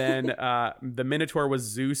 Right. And then the Minotaur was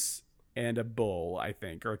Zeus and a bull, I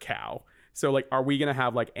think, or a cow. So, like, are we going to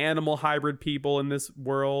have, like, animal hybrid people in this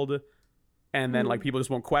world? And then, like, people just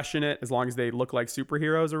won't question it as long as they look like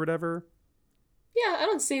superheroes or whatever? Yeah, I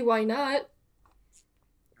don't see why not.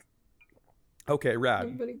 Okay,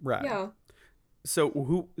 rad. Yeah.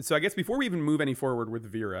 So I guess before we even move any forward with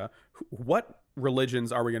Vera, what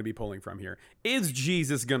religions are we going to be pulling from here? Is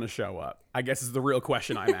Jesus going to show up? I guess is the real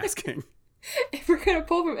question I'm asking. If we're gonna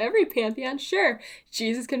pull from every pantheon, sure,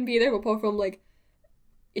 Jesus can be there. We'll pull from like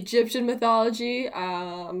Egyptian mythology,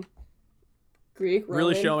 Greek, Roman,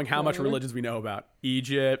 Really showing how much whatever. religions we know about.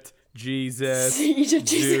 Egypt, Jesus, Egypt,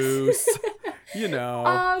 Zeus, Jesus.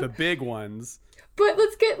 the big ones. But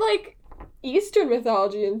let's get like Eastern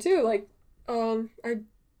mythology in too. Like, I'm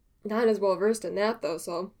not as well versed in that though.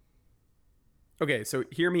 So Okay, so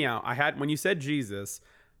hear me out. When you said Jesus,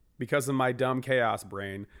 because of my dumb chaos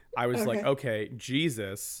brain, I was like, okay,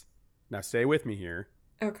 Jesus. Now stay with me here.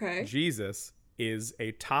 okay, Jesus is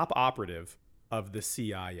a top operative of the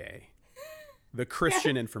CIA, the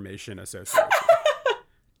Christian Information Association.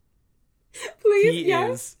 please, He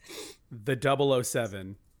yes. is the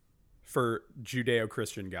 007 for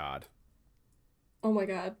Judeo-Christian God. Oh my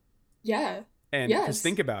God, yeah. And Yes. just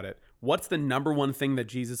think about it. What's the number one thing that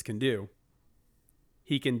Jesus can do?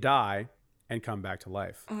 He can die and come back to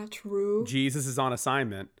life. True. Jesus is on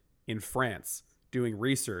assignment in France doing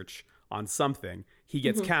research on something. He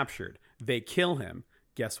gets captured. They kill him.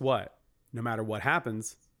 Guess what? No matter what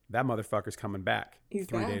happens, that motherfucker's coming back He's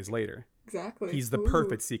 3 back. days later. Exactly. He's the Ooh.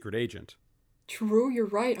 perfect secret agent. True, you're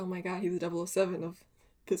right. Oh my God, he's the 007 of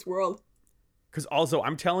this world. Because also,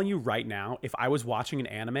 I'm telling you right now, if I was watching an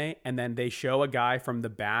anime and then they show a guy from the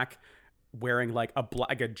back wearing like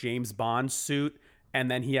a James Bond suit, and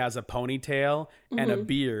then he has a ponytail and a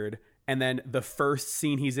beard, and then the first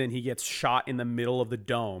scene he's in, he gets shot in the middle of the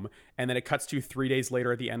dome, and then it cuts to 3 days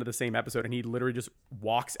later at the end of the same episode, and he literally just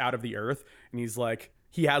walks out of the earth, and he's like,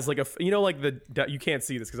 he has like like you can't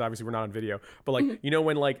see this because obviously we're not on video, but like,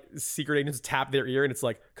 when like secret agents tap their ear and it's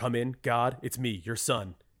like, come in, God, it's me, your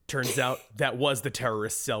son. Turns out that was the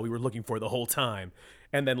terrorist cell we were looking for the whole time.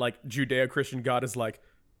 And then like Judeo-Christian God is like,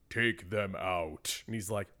 take them out. And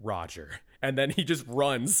he's like, Roger. And then he just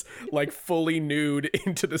runs like fully nude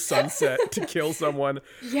into the sunset to kill someone.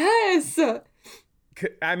 Yes.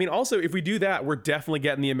 I mean, also, if we do that, we're definitely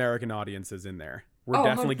getting the American audiences in there. We're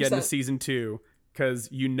definitely 100%. getting to season 2 because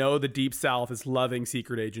the Deep South is loving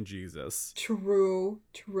Secret Agent Jesus. True.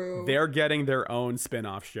 They're getting their own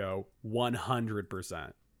spin-off show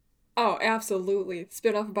 100%. Oh, absolutely.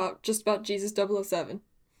 Spin-off about Jesus 007.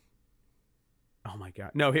 Oh my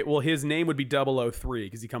God. No, his name would be 003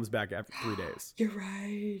 because he comes back after 3 days. You're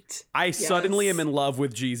right. I suddenly am in love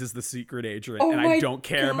with Jesus, the secret agent, Oh and my I don't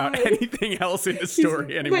care about God. anything else in the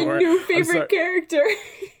story anymore. My new I'm favorite sorry. character.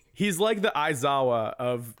 He's like the Aizawa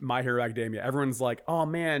of My Hero Academia. Everyone's like, oh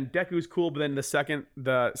man, Deku's cool, but then the second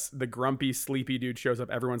the grumpy, sleepy dude shows up,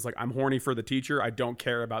 everyone's like, I'm horny for the teacher. I don't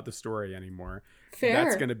care about the story anymore. Fair.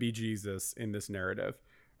 That's going to be Jesus in this narrative.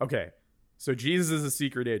 Okay, so Jesus is a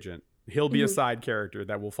secret agent. He'll be a side character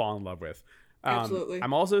that we'll fall in love with. Absolutely.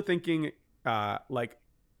 I'm also thinking like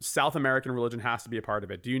South American religion has to be a part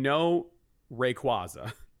of it. Do you know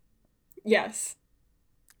Rayquaza? Yes.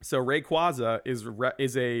 So Rayquaza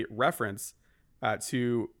is a reference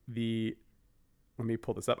to the. Let me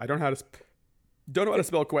pull this up. I don't know how to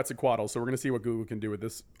spell Quetzalcoatl, so we're gonna see what Google can do with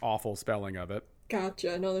this awful spelling of it.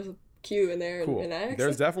 Gotcha. No, there's a Q in there. Cool. And an X.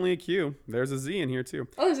 There's definitely a Q. There's a Z in here too.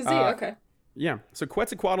 Oh, there's a Z. Okay. Yeah. So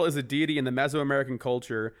Quetzalcoatl is a deity in the Mesoamerican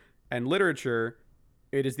culture and literature.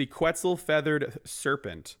 It is the Quetzal feathered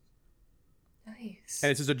serpent. Nice. And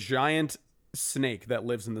it's just a giant snake that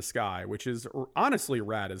lives in the sky, which is honestly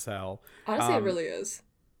rad as hell. Honestly, it really is.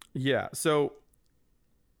 Yeah. So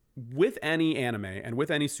with any anime and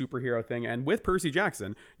with any superhero thing and with Percy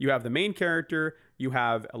Jackson, you have the main character, you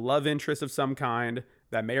have a love interest of some kind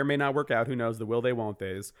that may or may not work out. Who knows? The will they, won't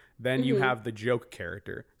they's. Then you have the joke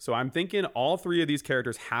character. So I'm thinking all 3 of these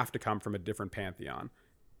characters have to come from a different pantheon.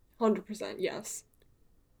 100%. Yes.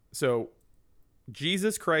 So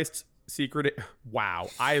Jesus Christ's secret. Wow.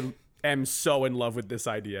 I am so in love with this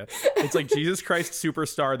idea. It's like Jesus Christ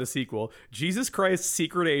Superstar, the sequel. Jesus Christ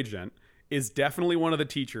Secret Agent is definitely one of the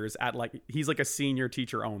teachers at he's like a senior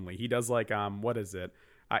teacher only. He does like, what is it?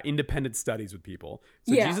 Independent studies with people.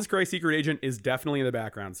 So Yeah. Jesus Christ Secret Agent is definitely in the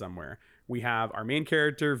background somewhere. We have our main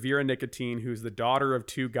character, Vera Nicotine, who's the daughter of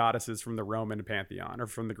 2 goddesses from the Roman pantheon or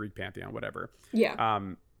from the Greek pantheon, whatever. Yeah.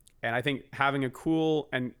 And I think having a cool,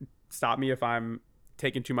 and stop me if I'm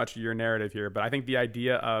taking too much of your narrative here, but I think the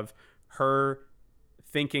idea of her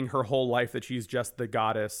thinking her whole life that she's just the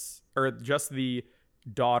goddess or just the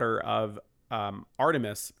daughter of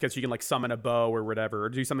Artemis because she can like summon a bow or whatever, or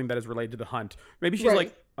do something that is related to the hunt. Maybe she's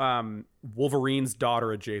Right. like Wolverine's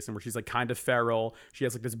daughter adjacent, where she's like kind of feral. She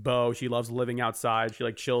has like this bow. She loves living outside. She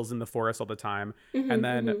like chills in the forest all the time. And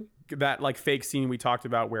then that like fake scene we talked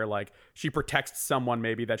about where like she protects someone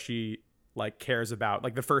maybe that she like cares about.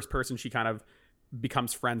 Like the first person she kind of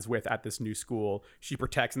becomes friends with at this new school. She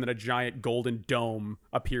protects, and then a giant golden dome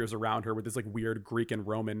appears around her with this like weird Greek and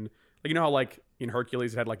Roman, like, you know how like in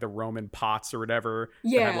Hercules it had like the Roman pots or whatever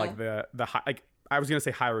that had like the like, I was gonna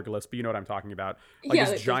say hieroglyphs, but you know what I'm talking about. Like Yeah,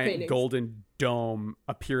 this like giant golden dome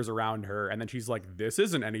appears around her, and then she's like, "This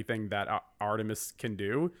isn't anything that Artemis can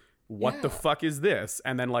do. What the fuck is this?"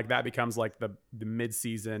 And then like that becomes like the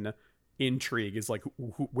mid-season intrigue is like,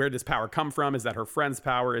 where does power come from? Is that her friend's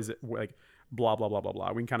power? Is it like blah blah blah blah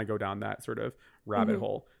blah? We can kind of go down that sort of rabbit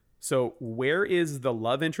hole. So where is the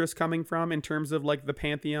love interest coming from in terms of like the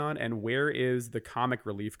pantheon, and where is the comic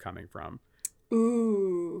relief coming from?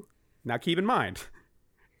 Ooh. Now, keep in mind,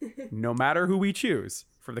 no matter who we choose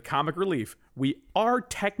for the comic relief, we are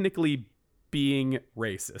technically being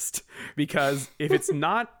racist, because if it's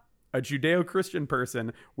not a Judeo-Christian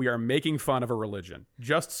person, we are making fun of a religion,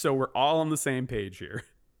 just so we're all on the same page here.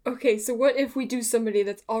 Okay, so what if we do somebody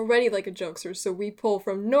that's already like a jokester? So we pull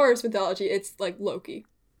from Norse mythology, it's like Loki.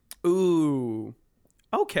 Ooh,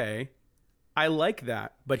 okay. I like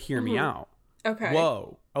that, but hear me out. Okay.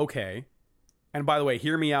 Whoa, okay. And by the way,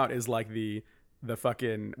 hear me out is like the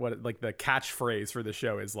fucking, what, like the catchphrase for the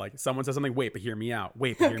show is like, someone says something, wait, but hear me out.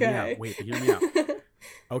 Wait, but hear me out. Wait, but hear me out.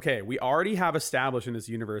 Okay, we already have established in this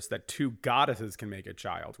universe that two goddesses can make a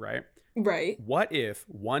child, right? Right. What if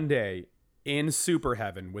one day in super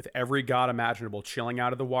heaven, with every god imaginable chilling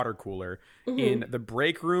out of the water cooler, in the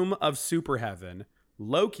break room of super heaven,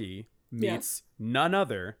 Loki meets none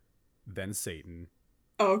other than Satan.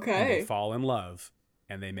 Okay. And they fall in love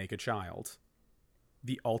and they make a child.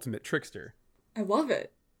 The ultimate trickster. I love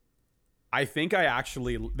it. I think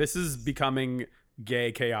this is becoming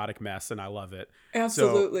gay chaotic mess, and I love it.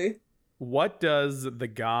 Absolutely. So, what does the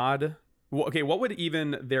god, what would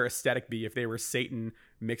even their aesthetic be if they were Satan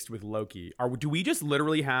mixed with Loki? Do we just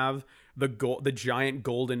literally have the giant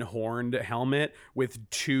golden horned helmet with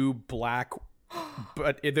two black,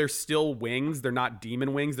 but they're still wings, they're not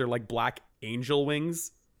demon wings, they're like black angel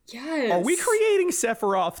wings? Yes. Are we creating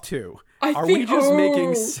Sephiroth too? Are we just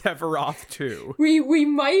making Sephiroth too? We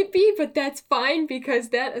might be, but that's fine, because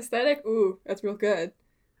that aesthetic, ooh, that's real good.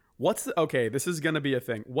 Okay, this is gonna be a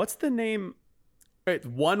thing. What's the name?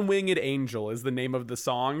 One Winged Angel is the name of the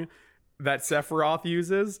song that Sephiroth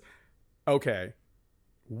uses. Okay.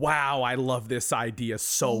 Wow, I love this idea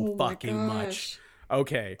so fucking much.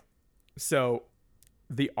 Okay, so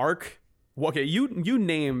the arc. Okay, you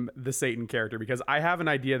name the Satan character, because I have an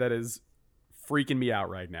idea that is freaking me out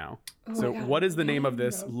right now. So what is the name of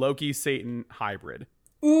this Loki Satan hybrid?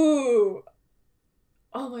 Ooh.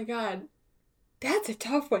 Oh my god. That's a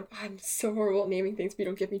tough one. I'm so horrible at naming things, but you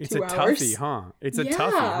don't give me 2 hours. It's a toughie, huh? It's a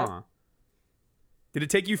toughie, huh? Did it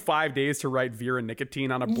take you 5 days to write Vera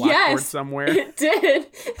Nicotine on a blackboard somewhere? It did.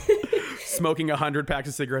 Smoking 100 packs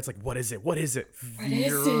of cigarettes, like, what is it? What is it?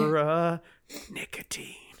 Vera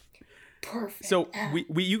Nicotine. Perfect. So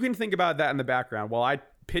you can think about that in the background while I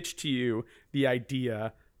pitch to you the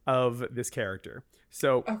idea of this character.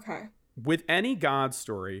 So with any God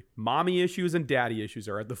story, mommy issues and daddy issues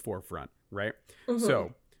are at the forefront, right?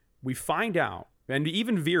 So we find out, and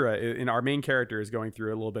even Vera in our main character is going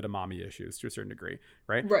through a little bit of mommy issues to a certain degree,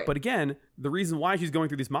 right? But again, the reason why she's going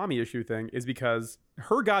through this mommy issue thing is because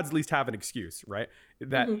her gods at least have an excuse, right?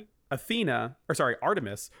 That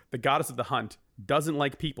Artemis, the goddess of the hunt, doesn't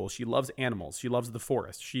like people. She loves animals. She loves the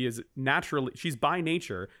forest. She's by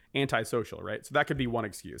nature antisocial, right? So that could be one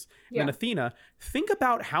excuse. And then Athena, think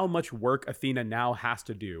about how much work Athena now has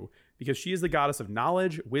to do, because she is the goddess of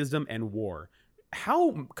knowledge, wisdom, and war.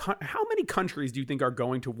 How many countries do you think are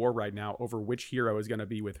going to war right now over which hero is going to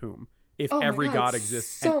be with whom? If every god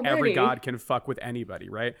exists and every god can fuck with anybody,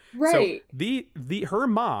 right? Right. So her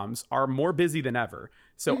moms are more busy than ever.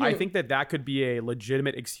 So I think that could be a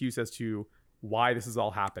legitimate excuse as to why this is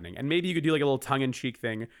all happening. And maybe you could do like a little tongue-in-cheek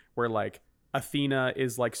thing where like Athena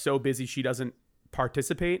is like so busy she doesn't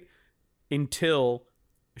participate until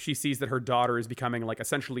she sees that her daughter is becoming like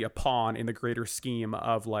essentially a pawn in the greater scheme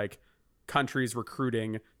of like countries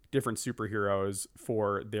recruiting different superheroes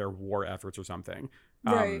for their war efforts or something.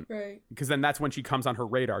 Right. Because then that's when she comes on her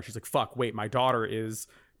radar. She's like, fuck, wait, my daughter is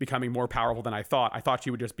becoming more powerful than I thought. I thought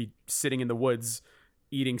she would just be sitting in the woods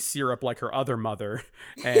eating syrup like her other mother.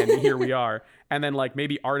 And here we are. And then like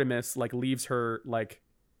maybe Artemis like leaves her like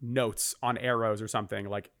notes on arrows or something,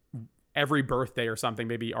 like every birthday or something.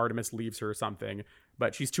 Maybe Artemis leaves her something,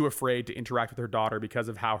 but she's too afraid to interact with her daughter because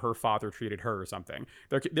of how her father treated her or something.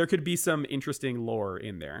 There could be some interesting lore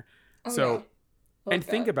in there.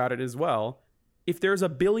 Think about it as well. If there's a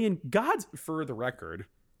billion gods, for the record,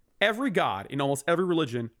 every god in almost every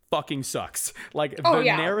religion fucking sucks. Like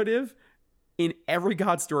narrative in every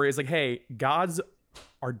god story is like, hey, gods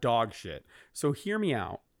are dog shit. So hear me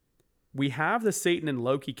out. We have the Satan and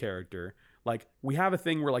Loki character. Like, we have a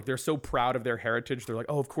thing where, like, they're so proud of their heritage. They're like,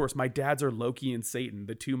 oh, of course, my dads are Loki and Satan,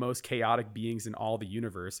 the two most chaotic beings in all the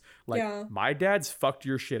universe. Like, my dad's fucked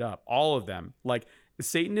your shit up. All of them. Like,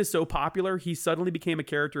 Satan is so popular, he suddenly became a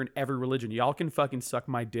character in every religion. Y'all can fucking suck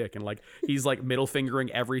my dick. And, like, he's, like, middle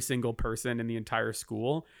fingering every single person in the entire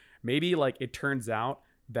school. Maybe, like, it turns out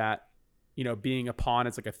that, you know, being a pawn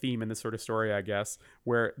is, like, a theme in this sort of story, I guess,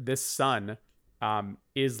 where this son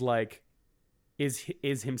is, like,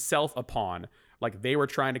 is himself a pawn. Like, they were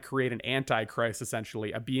trying to create an antichrist,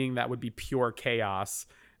 essentially, a being that would be pure chaos,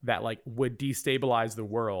 that, like, would destabilize the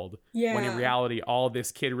world. When in reality, all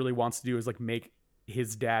this kid really wants to do is, like, make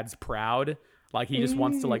his dad's proud. Like, he just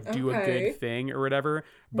wants to, like, do a good thing or whatever.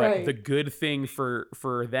 But the good thing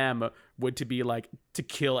for them would to be, like, to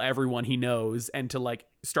kill everyone he knows and to, like,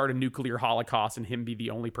 start a nuclear holocaust and him be the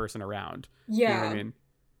only person around. You know what I mean?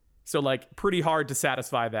 So, like, pretty hard to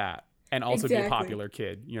satisfy that. And also be a popular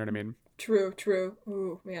kid. You know what I mean? True.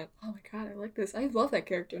 Ooh, man. Oh my god, I like this. I love that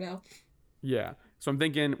character now. Yeah. So I'm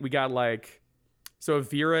thinking we got, like... So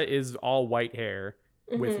Vera is all white hair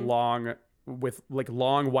with long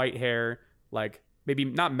white hair. Like, maybe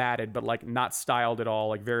not matted, but, like, not styled at all.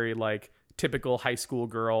 Like, very, like, typical high school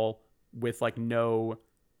girl with, like, no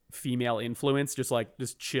female influence.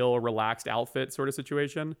 Just chill, relaxed outfit sort of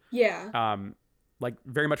situation. Yeah. Like,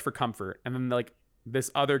 very much for comfort. And then, like...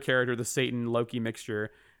 This other character, the Satan Loki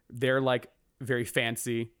mixture, they're, like, very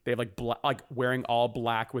fancy. They have, like, like, wearing all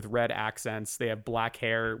black with red accents. They have black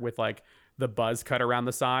hair with, like, the buzz cut around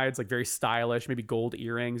the sides, like, very stylish, maybe gold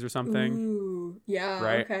earrings or something. Ooh, yeah.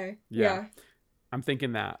 Right? Okay. Yeah. I'm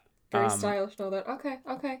thinking that. Very stylish and all that. Okay.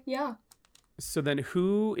 Yeah. So then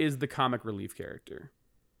who is the comic relief character?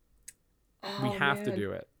 Oh, we have to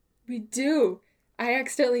do it. We do. I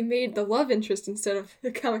accidentally made the love interest instead of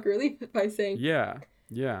the comic relief by saying. Yeah.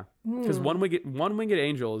 Because one winged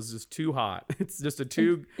angel is just too hot. It's just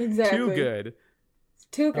too good. It's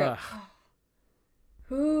too good.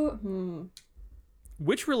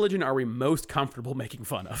 Which religion are we most comfortable making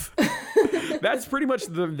fun of? That's pretty much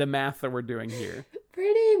the math that we're doing here.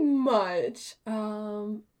 Pretty much.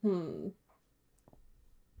 So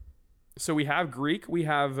we have Greek, we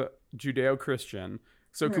have Judeo-Christian.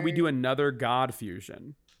 So could we do another god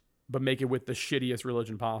fusion, but make it with the shittiest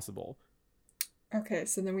religion possible? Okay,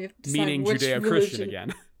 so then we have to decide meaning which Judeo-Christian religion.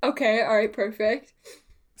 again. Okay, all right, perfect.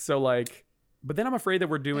 So, like, but then I'm afraid that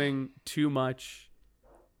we're doing too much.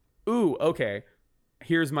 Ooh, okay.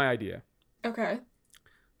 Here's my idea. Okay.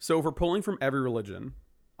 So if we're pulling from every religion,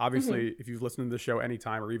 obviously, if you've listened to the show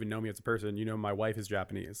anytime or even know me as a person, you know my wife is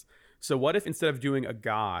Japanese. So what if instead of doing a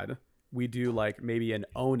god, we do, like, maybe an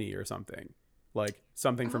oni or something? Like,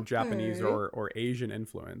 something from Japanese or Asian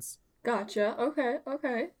influence. Gotcha.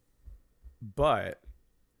 Okay. But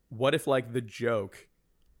what if, like, the joke,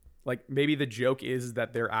 like, maybe the joke is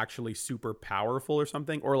that they're actually super powerful or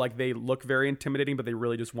something, or, like, they look very intimidating, but they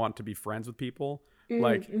really just want to be friends with people.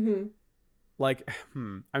 I'm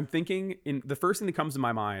thinking the first thing that comes to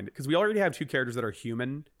my mind, because we already have two characters that are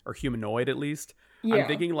human or humanoid at least. Yeah. I'm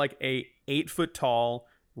thinking, like, a 8 foot tall,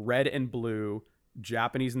 red and blue,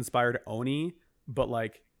 Japanese inspired oni, but,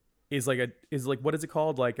 like, is like what is it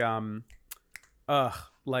called, like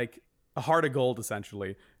like a heart of gold,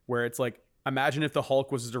 essentially, where it's like, imagine if the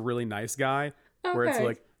Hulk was just a really nice guy, where it's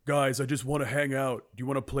like, guys, I just want to hang out, do you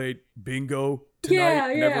want to play bingo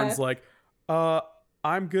tonight? And everyone's like,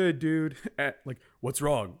 I'm good, dude. Like, what's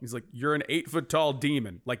wrong? He's like, you're an 8 foot tall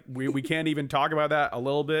demon, like, we can't even talk about that a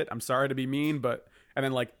little bit, I'm sorry to be mean, but... And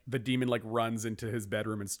then, like, the demon, like, runs into his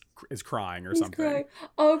bedroom and is crying or something. Crying.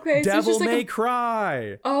 Okay, Devil so it's just May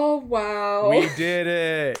Cry. Oh, wow. We did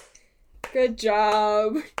it. Good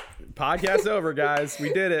job. Podcast over, guys.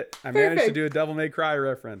 We did it. I managed to do a Devil May Cry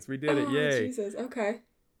reference. We did it. Yay. Jesus. Okay.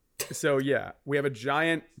 So, yeah. We have a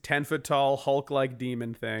giant 10 foot tall Hulk-like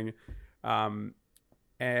demon thing.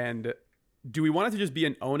 And do we want it to just be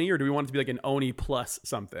an Oni, or do we want it to be, like, an Oni plus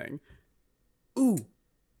something? Ooh.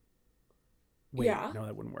 Wait, no,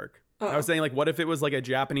 that wouldn't work. I was saying, like, what if it was, like, a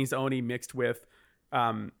Japanese Oni mixed with,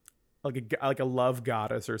 like a love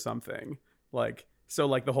goddess or something? Like, so,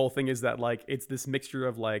 like, the whole thing is that, like, it's this mixture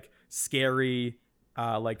of, like, scary,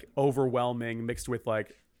 like, overwhelming mixed with,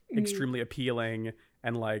 like, extremely appealing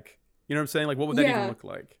and, like, you know what I'm saying? Like, what would that even look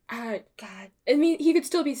like? God. I mean, he could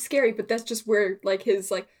still be scary, but that's just where, like, his,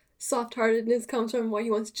 like, soft-heartedness comes from, why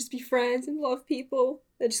he wants to just be friends and love people.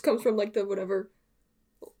 That just comes from, like, the whatever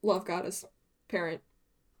love goddess parent.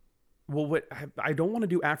 Well, what I don't want to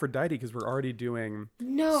do Aphrodite because we're already doing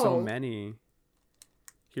so many.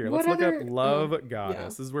 Here, let's What look up other? love Yeah.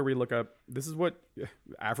 goddess. This is where we look up. This is what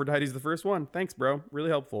Aphrodite's the first one. Thanks, bro. Really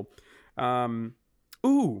helpful. Um,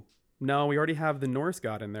 ooh, no, we already have the Norse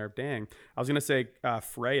god in there. Dang, I was gonna say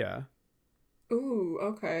Freya. Ooh.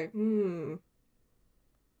 Okay. Hmm.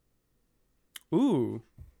 Ooh,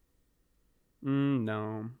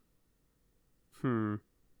 no. Hmm.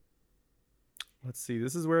 Let's see.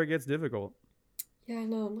 This is where it gets difficult. Yeah.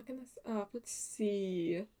 No. I'm looking this up. Let's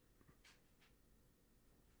see.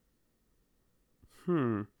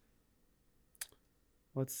 Hmm.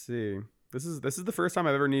 Let's see. This is the first time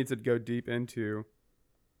I've ever needed to go deep into.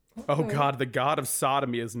 Oh Okay. God, the god of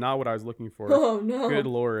sodomy is not what I was looking for. Oh Good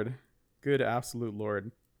no. lord. Good absolute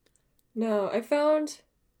lord. No. I found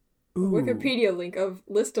a Ooh. Wikipedia link of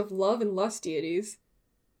list of love and lust deities.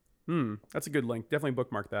 That's a good link. Definitely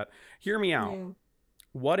bookmark that. Hear me out. Yeah.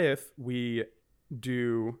 What if we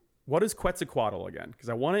do what is Quetzalcoatl again? Because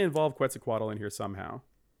I want to involve Quetzalcoatl in here somehow.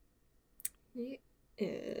 He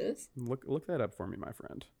is. Look that up for me, my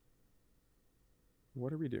friend.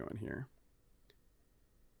 What are we doing here?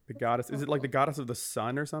 The goddess, is it like the goddess of the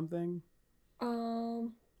sun or something?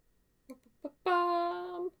 Um.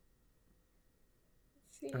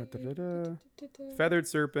 Let's see. Da-da-da. Feathered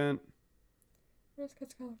serpent, Where's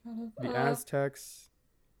Quetzalcoatl? the Aztecs,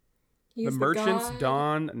 He the is the merchants,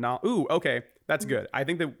 god. Don. Ooh, okay, that's good. I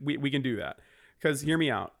think that we can do that. Because hear me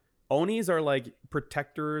out. Onis are like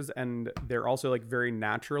protectors, and they're also like very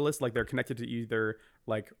naturalist. Like they're connected to either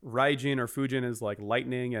like Raijin or Fujin is like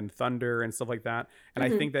lightning and thunder and stuff like that. And I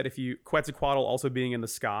Hmm. think that if you Quetzalcoatl also being in the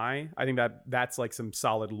sky, I think that that's like some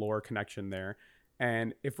solid lore connection there.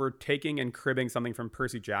 And if we're taking and cribbing something from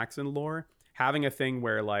Percy Jackson lore, having a thing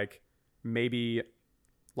where like maybe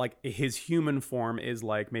like his human form is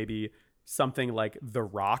like maybe something like The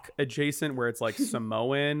Rock adjacent, where it's like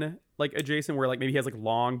Samoan like adjacent, where like maybe he has like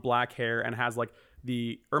long black hair and has like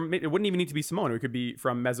it wouldn't even need to be Samoan. It could be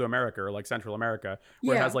from Mesoamerica or like Central America,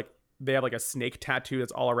 where it has Yeah. like they have like a snake tattoo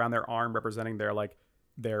that's all around their arm representing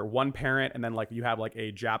their one parent, and then like you have like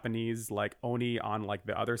a Japanese like Oni on like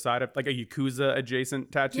the other side of like a Yakuza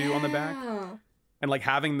adjacent tattoo on the back. Yeah. And like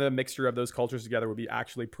having the mixture of those cultures together would be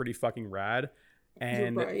actually pretty fucking rad. You're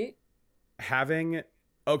And right. having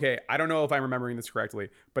okay, I don't know if I'm remembering this correctly,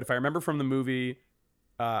 but if I remember from the movie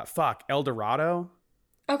El Dorado,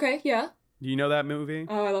 Okay. Yeah. do you know that movie?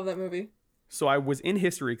 Oh, I love that movie. So I was in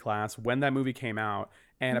history class when that movie came out,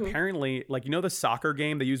 and Hmm. apparently like the soccer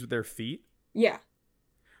game they use with their feet. Yeah.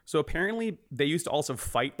 So apparently they used to also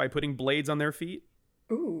fight by putting blades on their feet.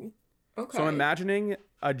 Ooh. Okay. So I'm imagining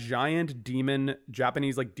a giant demon,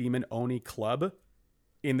 Japanese like demon Oni club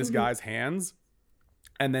in this Mhm. guy's hands,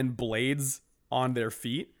 and then blades on their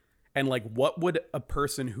feet. And like, what would a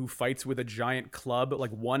person who fights with a giant club,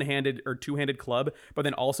 like one-handed or two-handed club, but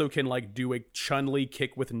then also can like do a Chun-Li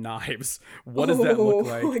kick with knives? What does that look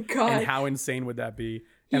like? Oh my god. And how insane would that be?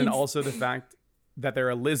 And then He's- also the fact that they're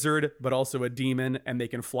a lizard, but also a demon, and they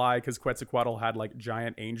can fly because Quetzalcoatl had like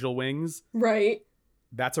giant angel wings. Right.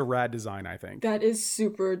 That's a rad design, I think. That is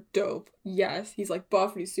super dope. Yes. He's like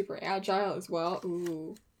buff and he's super agile as well.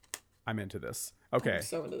 Ooh. I'm into this. Okay. I'm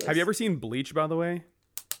so into this. Have you ever seen Bleach, by the way?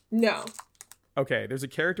 No. Okay, there's a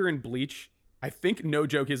character in Bleach. I think, no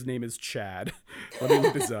joke, his name is Chad. Let me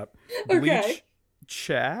look this up. Bleach Okay.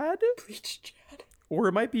 Chad? Bleach Chad. Or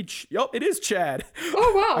it might be... oh, it is Chad.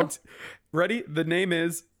 Oh wow. Ready? The name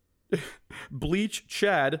is Bleach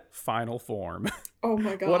Chad Final Form. Oh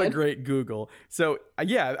my god. What a great Google. So,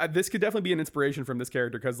 yeah, this could definitely be an inspiration from this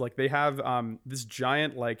character, because, like, they have this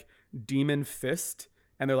giant, like, demon fist,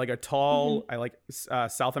 and they're, like, a tall,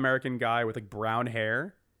 South American guy with, like, brown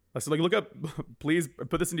hair. So, like, look up, please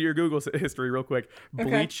put this into your Google history real quick. Okay.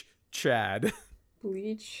 Bleach Chad.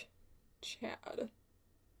 Bleach Chad.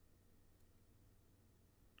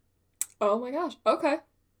 Oh my gosh. Okay.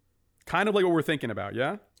 Kind of like what we're thinking about,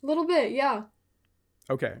 yeah? A little bit, yeah.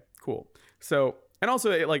 Okay, cool. So, and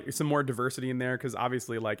also, like, some more diversity in there, because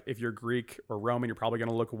obviously, like, if you're Greek or Roman, you're probably going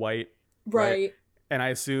to look white. Right. And I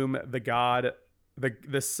assume the god,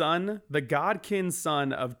 the son, the godkin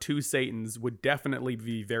son of two Satans would definitely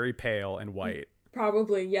be very pale and white.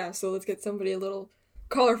 Probably, yeah. So let's get somebody a little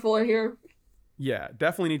colorful in here. Yeah,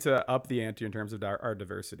 definitely need to up the ante in terms of our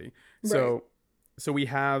diversity. So, so we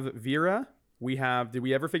have Vera. We have. Did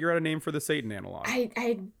we ever figure out a name for the Satan analog?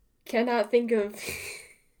 I cannot think of.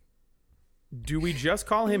 Do we just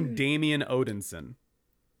call him Damien Odinson?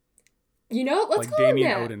 You know, let's like call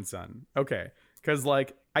Damien him that. Odinson. Okay, because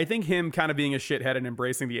like I think him kind of being a shithead and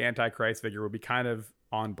embracing the Antichrist figure would be kind of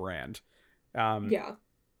on brand. Yeah.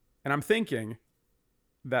 And I'm thinking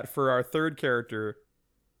that for our third character,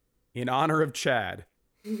 in honor of Chad,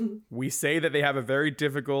 We say that they have a very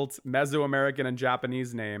difficult Mesoamerican and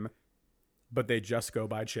Japanese name, but they just go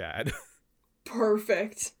by Chad.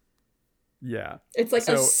 Perfect. Yeah. It's like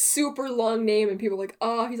a So, super long name, and people are like,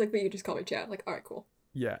 oh, he's like, but you just call me Chad. Like, all right, cool.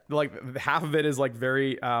 yeah, like half of it is like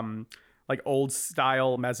very like old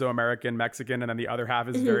style Mesoamerican Mexican, and then the other half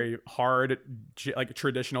is very hard like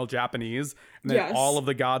traditional Japanese. And then all Yes. of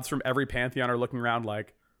the gods from every pantheon are looking around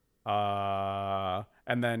like,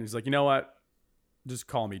 and then he's like, you know what? Just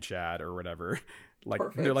call me Chad or whatever. Like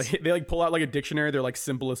they're like Perfect. they like pull out like a dictionary, their like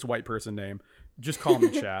simplest white person name. Just call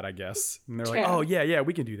me Chad, I guess. And they're like, oh Chad. yeah,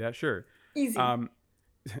 we can do that, sure. Easy. Um,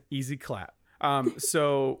 easy clap.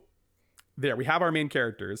 So there we have our main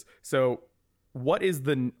characters. So what is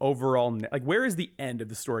the overall like? Where is the end of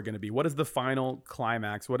the story going to be? What is the final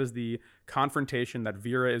climax? What is the confrontation that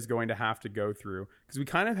Vera is going to have to go through? Because we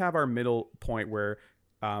kind of have our middle point where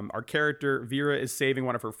our character Vera is saving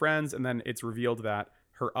one of her friends, and then it's revealed that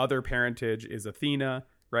her other parentage is Athena,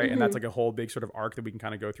 right? And that's like a whole big sort of arc that we can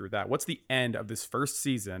kind of go through. That what's the end of this first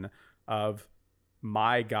season of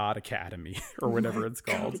My God Academy or whatever it's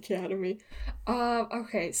called? God Academy.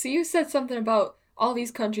 Okay, so you said something about all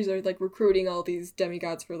these countries are like recruiting all these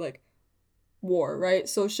demigods for like war, right?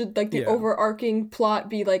 So should like the Yeah. overarching plot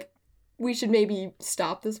be like we should maybe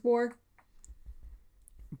stop this war?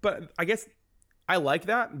 But I guess I like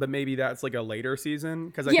that, but maybe that's like a later season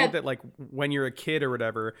because I Yeah, think that like when you're a kid or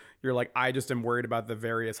whatever, you're like, I just am worried about the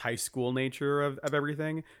various high school nature of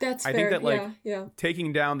everything. that's I fair. think that like Yeah.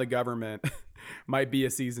 taking down the government might be a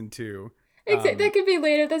season 2. That could be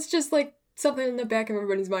later. That's just like something in the back of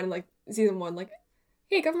everybody's mind in like season 1, like,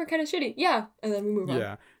 hey, government kind of shitty. Yeah, and then we move on.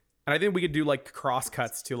 Yeah, and I think we could do like cross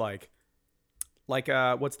cuts to like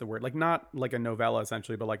what's the word, like not like a novella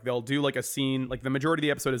essentially, but like they'll do like a scene, like the majority of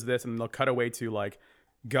the episode is this, and they'll cut away to like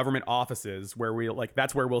government offices where we like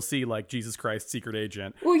that's where we'll see like Jesus Christ secret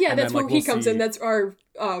agent. Well, yeah, And that's then, where like, he we'll comes in. see- That's our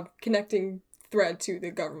connecting thread to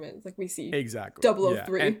the government. Like we see exactly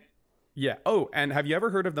 003. Yeah. Yeah. Oh, and have you ever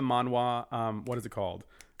heard of the manhwa? What is it called?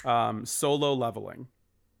 Solo Leveling.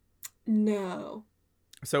 No.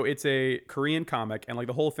 So it's a Korean comic, and like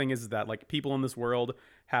the whole thing is that like people in this world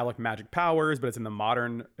have like magic powers, but it's in a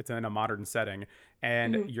modern setting,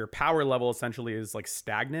 and your power level essentially is like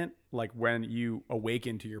stagnant. Like when you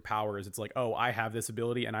awaken to your powers, it's like, oh, I have this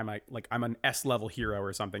ability, and I'm an S level hero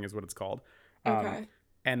or something is what it's called. Okay.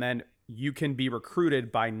 And then you can be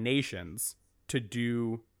recruited by nations to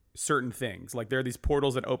do certain things. Like there are these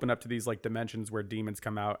portals that open up to these like dimensions where demons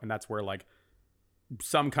come out, and that's where like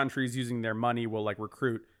some countries using their money will like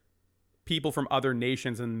recruit people from other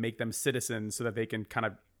nations and make them citizens so that they can kind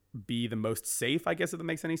of be the most safe, I guess, if that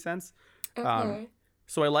makes any sense. Okay.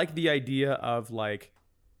 So I like the idea of like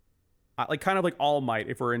kind of like All Might.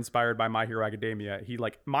 If we're inspired by My Hero Academia,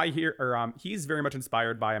 he's very much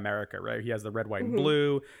inspired by America, right? He has the red, white, and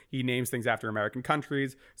blue. He names things after American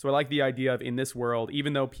countries. So I like the idea of in this world,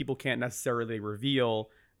 even though people can't necessarily reveal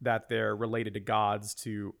that they're related to gods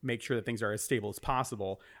to make sure that things are as stable as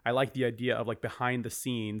possible. I like the idea of like behind the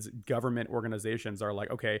scenes, government organizations are like,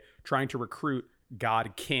 okay, trying to recruit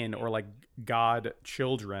god kin or like god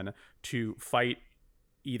children to fight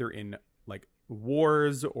either in like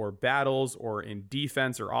wars or battles or in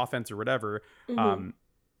defense or offense or whatever.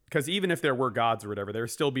 Because even if there were gods or whatever, there'd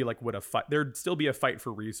still be a fight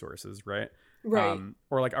for resources, right? Right.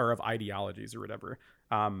 Or of ideologies or whatever.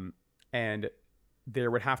 And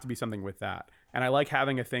there would have to be something with that. And I like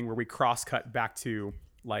having a thing where we cross cut back to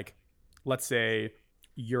like, let's say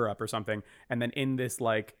Europe or something. And then in this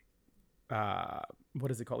like, what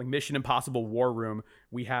is it called? Like Mission Impossible War Room,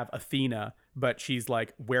 we have Athena, but she's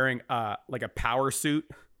like wearing like a power suit.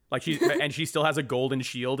 Like and she still has a golden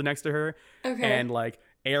shield next to her. Okay. And like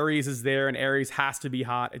Ares is there, and Ares has to be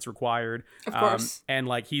hot. It's required. Of course. And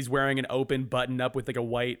like he's wearing an open button up with like a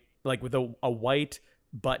white, like with a white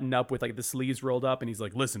button up with like the sleeves rolled up, and he's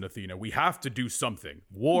like, listen, Athena, we have to do something.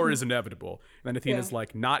 War is inevitable. And then Athena's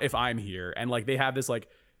like, not if I'm here. And like they have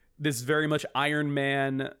this very much Iron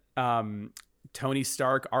Man Tony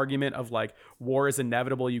Stark argument of like war is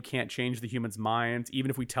inevitable, you can't change the humans' minds.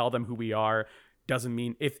 Even if we tell them who we are, doesn't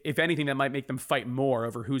mean, if anything, that might make them fight more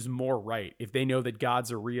over who's more right. If they know that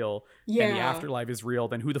gods are real and the afterlife is real,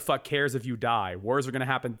 then who the fuck cares if you die? Wars are going to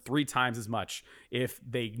happen 3 times as much if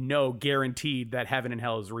they know guaranteed that heaven and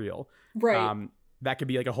hell is real. Right. That could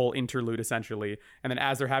be like a whole interlude essentially. And then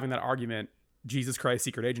as they're having that argument, Jesus Christ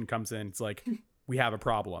secret agent comes in. It's like, we have a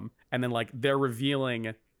problem. And then like they're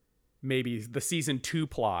revealing maybe the season 2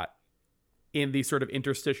 plot in these sort of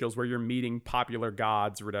interstitials where you're meeting popular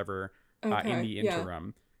gods or whatever. In the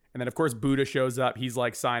interim. And then of course Buddha shows up. He's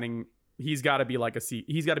like signing, he's got to be a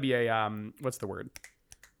what's the word,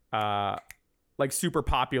 uh like super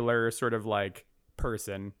popular sort of like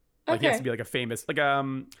person. Like he has to Okay. be like a famous like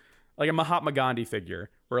a Mahatma Gandhi figure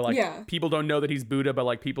where like Yeah. people don't know that he's Buddha, but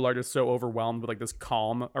like people are just so overwhelmed with like this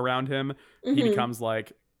calm around him. He Mm-hmm. becomes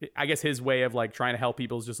like, I guess his way of like trying to help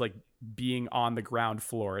people is just like being on the ground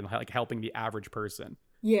floor and like helping the average person.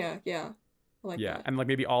 Yeah, yeah. I like Yeah, that. and like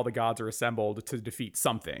maybe all the gods are assembled to defeat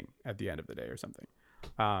something at the end of the day or something.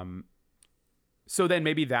 Um, so then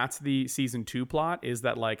maybe that's the season 2 plot, is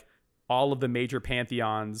that like all of the major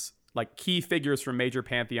pantheons, like key figures from major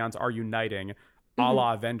pantheons, are uniting, a Mm-hmm.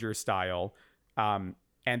 la Avengers style. And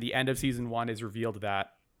the end of season 1 is revealed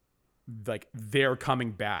that like they're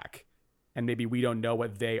coming back, and maybe we don't know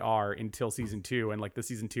what they are until season 2, and like the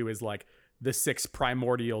season 2 is like the 6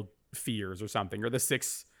 primordial fears or something, or the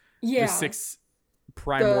Yeah. 6 The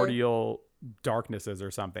primordial darknesses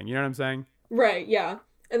or something. You know what I'm saying? right, yeah.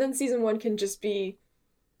 And then season one can just be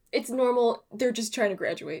it's normal. They're just trying to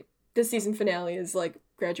graduate. The season finale is like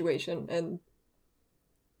graduation, and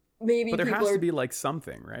maybe But there people has to are be like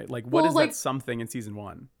something, right? Like what well, is that like something in season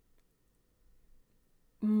 1?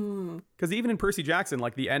 mm, Because even in Percy Jackson,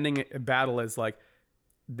 like the ending battle is like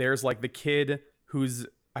there's like the kid who's,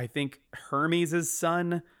 I think, Hermes'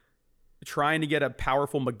 son, trying to get a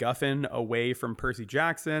powerful MacGuffin away from Percy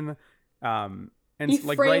Jackson. And he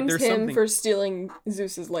like, right, frames there's him something. for stealing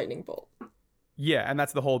Zeus's lightning bolt. Yeah, and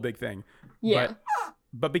that's the whole big thing. Yeah.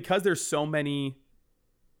 But because there's so many,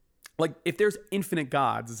 like if there's infinite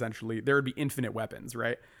gods, essentially there would be infinite weapons,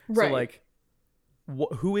 right? So Right. like,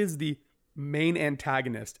 who is the main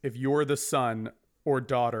antagonist if you're the son or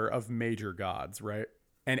daughter of major gods, right?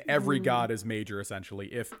 And every Mm, god is major,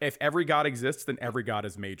 essentially. If every god exists, then every god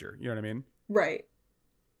is major. You know what I mean? right.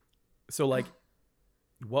 So like,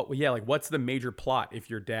 what? Yeah, like what's the major plot if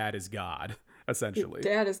your dad is God, Your essentially?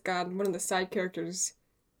 dad is God, and one of the side characters'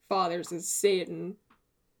 fathers is Satan,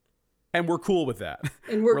 And we're cool with that.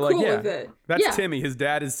 and we're We're like, cool yeah, with it. that's Yeah. Timmy. His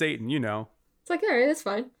dad is Satan. You know. It's like, all right, that's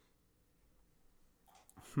fine.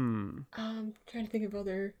 Hmm. Trying to think of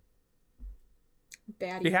other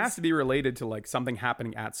It has baddies. to be related to like something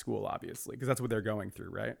happening at school, obviously, because that's what they're going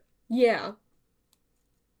through, right? Yeah.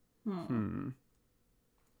 Hmm. Hmm.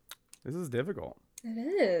 This is difficult. It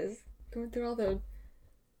is. Going through all the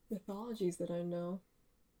mythologies that I know.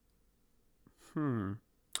 Hmm.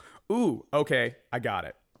 Ooh, okay, I got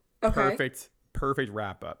it. Okay. Perfect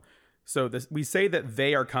wrap up. So this, we say that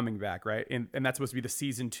they are coming back, right? And that's supposed to be the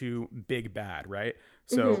season 2 big bad, right?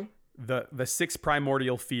 So Mm-hmm. the 6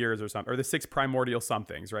 primordial fears or something, or the 6 primordial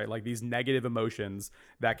somethings, right? Like these negative emotions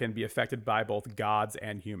that can be affected by both gods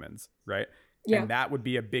and humans, right? Yeah. And that would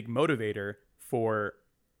be a big motivator for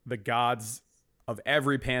the gods of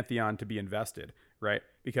every pantheon to be invested, right?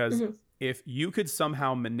 Because Mm-hmm. if you could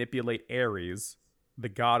somehow manipulate Ares, the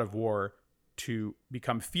god of war, to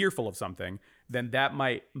become fearful of something, then that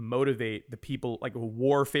might motivate the people, like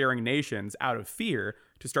warfaring nations, out of fear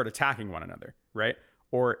to start attacking one another, right?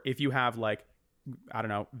 Or if you have like, I don't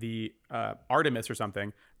know, the Artemis or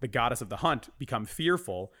something, the goddess of the hunt, become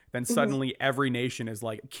fearful, then Mm-hmm. suddenly every nation is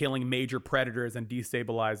like killing major predators and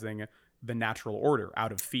destabilizing the natural order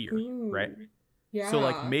out of fear, right? Ooh. So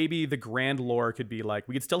like Yeah. maybe the grand lore could be like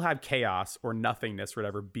we could still have chaos or nothingness or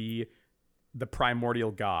whatever be the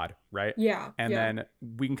primordial god, right? Yeah. And Yeah. then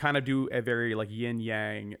we can kind of do a very like yin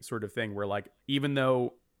yang sort of thing where like even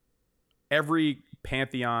though every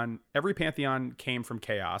pantheon came from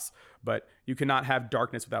chaos, but you cannot have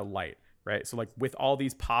darkness without light, right? So like with all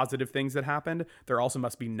these positive things that happened, there also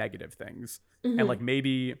must be negative things. And Mm-hmm. like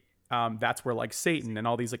maybe that's where like Satan and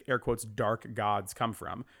all these like air quotes dark gods come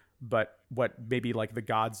from. But what maybe like the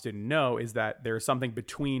gods didn't know is that there's something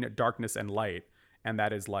between darkness and light, and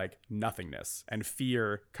that is like nothingness. And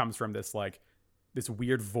fear comes from this like this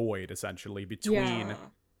weird void essentially between Yeah.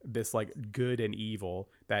 this like good and evil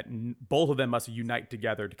that both of them must unite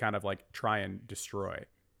together to kind of like try and destroy.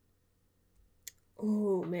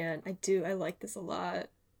 Oh man, I do. I like this a lot.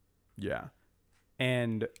 Yeah.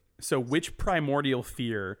 And so which primordial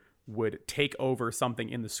fear would take over something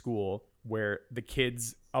in the school where the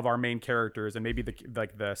kids of our main characters and maybe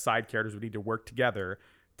the side characters would need to work together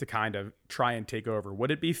to kind of try and take over?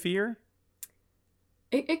 Would it be fear?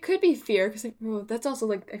 It could be fear because well, that's also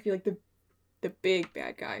like I feel like the big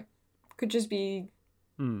bad guy could just be.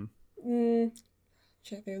 Hmm. Mm,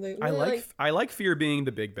 check there, I like fear being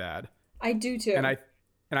the big bad. I do too. And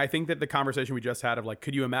I think that the conversation we just had of like,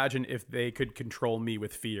 could you imagine if they could control me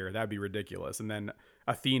with fear? That'd be ridiculous. And then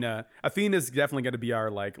Athena's definitely going to be our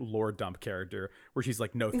like lore dump character, where she's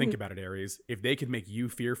like, no, think Mhm. about it, Ares. If they could make you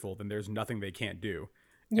fearful, then there's nothing they can't do.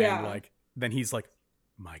 And Yeah. like, then he's like,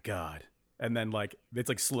 my God. And then like, it's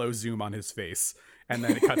like slow zoom on his face. and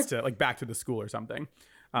then it cuts to like back to the school or something.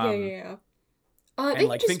 Yeah. And They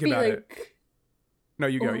like could just think be about like, it. No,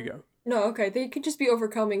 you go. You go. No, okay. They could just be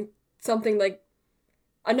overcoming something like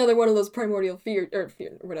another one of those primordial fear or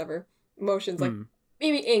whatever emotions, like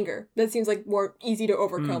maybe anger. That seems like more easy to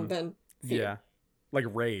overcome than fear. Yeah, like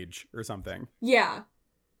rage or something. Yeah.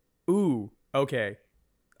 Ooh, okay.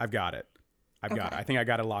 I've got it. Got it. I think I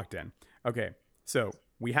got it locked in. Okay, so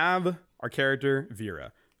we have our character,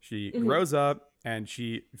 Vera. She grows up, and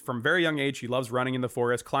she, from very young age, she loves running in the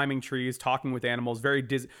forest, climbing trees, talking with animals.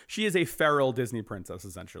 She is a feral Disney princess,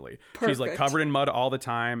 essentially. Perfect. She's like covered in mud all the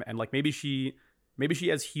time, and like maybe she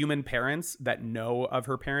has human parents that know of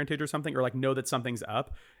her parentage or something, or like know that something's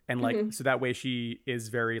up, and like so that way she is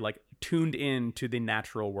very like tuned in to the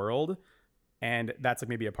natural world. And that's like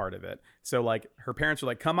maybe a part of it. So like her parents are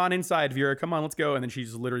like, come on inside, Vera, come on, let's go. And then she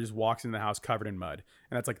just literally just walks in the house covered in mud.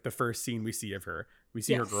 And that's like the first scene we see of her. We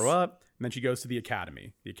see her grow up, and then she goes to the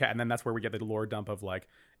academy. And then that's where we get the lore dump of like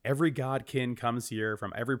every godkin comes here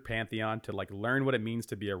from every pantheon to like learn what it means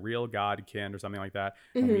to be a real godkin or something like that.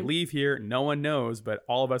 And we leave here, no one knows, but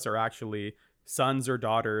all of us are actually sons or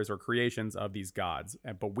daughters or creations of these gods,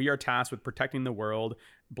 but we are tasked with protecting the world,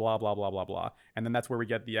 blah blah blah blah blah. And then that's where we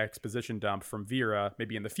get the exposition dump from Vera,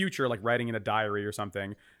 maybe in the future, like writing in a diary or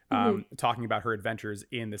something, talking about her adventures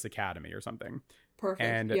in this academy or something. Perfect.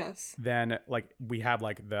 And yes, then like we have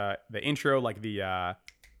like the intro, like the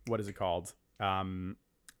what is it called,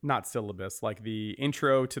 not syllabus, like the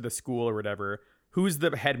intro to the school or whatever. Who's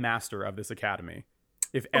the headmaster of this academy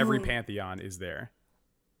if every pantheon is there?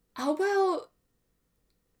 How about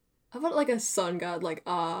like a sun god, like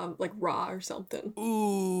Ra or something?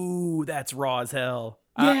 Ooh, that's raw as hell.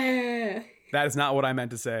 Yeah. That is not what I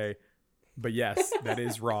meant to say, but yes, that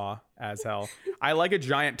is raw as hell. I like a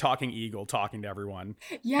giant talking eagle talking to everyone.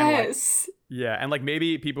 Yes. And like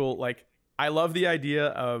maybe people like, I love the idea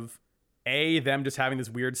of them just having this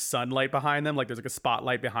weird sunlight behind them, like there's like a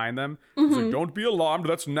spotlight behind them. It's like, don't be alarmed,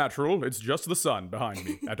 that's natural. It's just the sun behind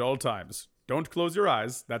me at all times. Don't close your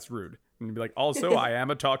eyes. That's rude. And you'd be like, also, I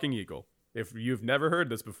am a talking eagle. If you've never heard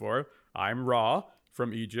this before, I'm Ra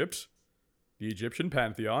from Egypt, the Egyptian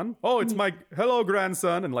pantheon. Oh, it's my hello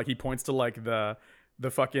grandson. And like he points to like the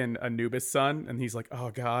fucking Anubis son, and he's like,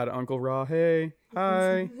 oh God, Uncle Ra, hey,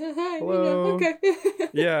 hi, hello. Okay.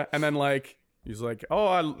 Yeah, and then like he's like,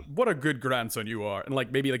 oh, what a good grandson you are, and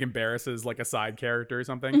like maybe like embarrasses like a side character or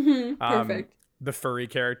something. Perfect. The furry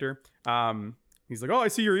character. He's like, oh, I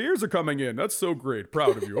see your ears are coming in. That's so great.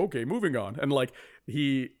 Proud of you. Okay, moving on. And like,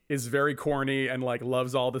 he is very corny and like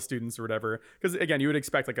loves all the students or whatever. Because again, you would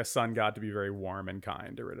expect like a sun god to be very warm and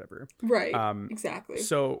kind or whatever. Right. Exactly.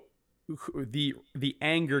 So the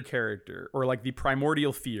anger character or like the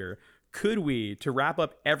primordial fear, could we, to wrap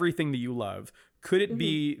up everything that you love, could it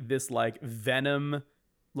be this like venom,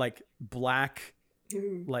 like black,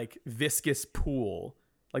 like viscous pool?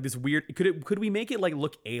 Like this weird, could we make it like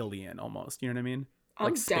look alien almost? You know what I mean?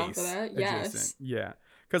 I'm like down for that. Yes. Adjacent. Yeah.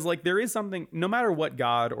 Because like there is something, no matter what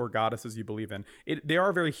god or goddesses you believe in, they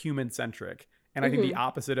are very human centric. And I think the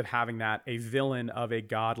opposite of having that, a villain of a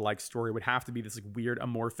god-like story, would have to be this like weird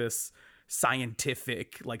amorphous,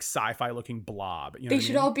 scientific, like sci-fi looking blob. You know they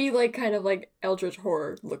should all be like kind of like eldritch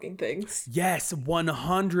horror looking things. Yes,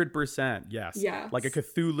 100%. Yes. Yeah. Like a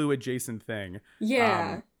Cthulhu adjacent thing.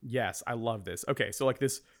 Yeah. Yes, I love this. Okay, so like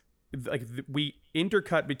this, like we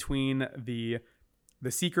intercut between the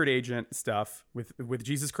secret agent stuff with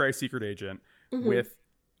Jesus Christ secret agent with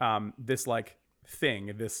this like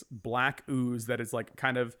thing, this black ooze that is like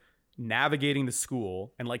kind of navigating the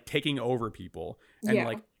school and like taking over people. And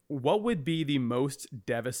like, what would be the most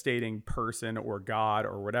devastating person or god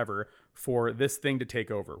or whatever for this thing to take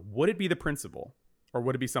over? Would it be the principal or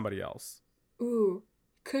would it be somebody else? Ooh,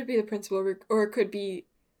 could be the principal, or it could be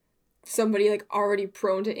somebody like already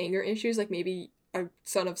prone to anger issues, like maybe a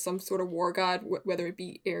son of some sort of war god, whether it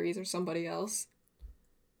be Ares or somebody else.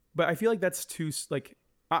 But I feel like that's too like,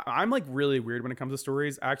 I'm like really weird when it comes to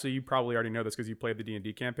stories. Actually, you probably already know this because you played the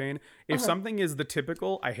D&D campaign. If something is the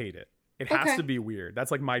typical, I hate it. It has to be weird.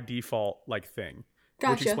 That's like my default like thing,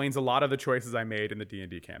 which explains a lot of the choices I made in the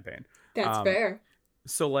D&D campaign. That's fair.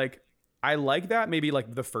 So like, I like that maybe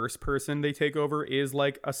like the first person they take over is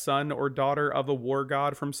like a son or daughter of a war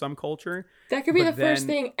god from some culture. That could be the first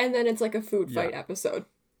thing, and then it's like a food fight episode.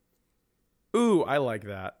 Ooh, I like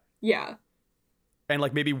that. Yeah. And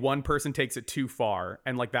like maybe one person takes it too far,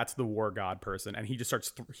 and like that's the war god person, and he just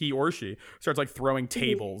starts he or she starts like throwing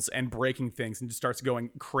tables and breaking things and just starts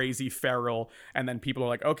going crazy feral, and then people are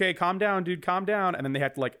like, okay, calm down, dude, calm down, and then they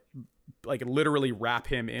have to like like literally wrap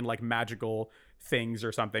him in like magical things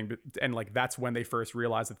or something. And like that's when they first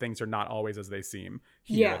realize that things are not always as they seem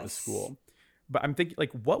here at the school. But I'm thinking,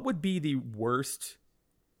 like, what would be the worst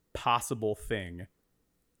possible thing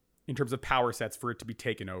in terms of power sets for it to be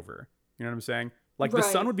taken over? You know what I'm saying? Like, the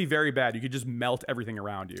sun would be very bad. You could just melt everything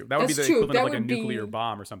around you. That would be the equivalent of like a nuclear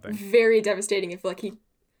bomb or something. Very devastating if like he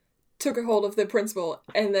took a hold of the principal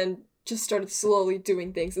and then just started slowly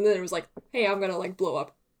doing things, and then it was like, hey, I'm gonna like blow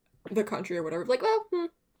up the country or whatever. Like, well,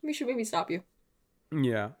 we should maybe stop you.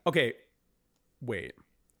 Yeah. Okay. Wait.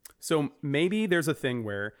 So maybe there's a thing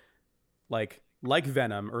where like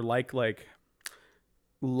Venom or like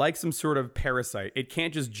some sort of parasite, it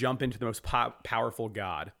can't just jump into the most powerful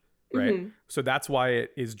god, right? Mm-hmm. So that's why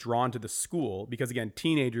it is drawn to the school, because again,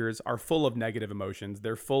 teenagers are full of negative emotions.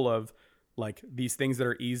 They're full of like these things that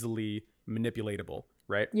are easily manipulatable,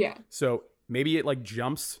 right? Yeah. So maybe it like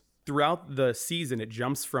jumps throughout the season, it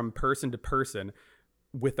jumps from person to person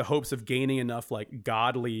with the hopes of gaining enough like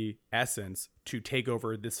godly essence to take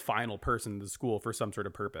over this final person in the school for some sort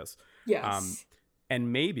of purpose. Yes.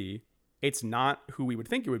 And maybe it's not who we would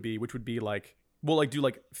think it would be, which would be like, we'll like do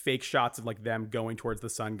like fake shots of like them going towards the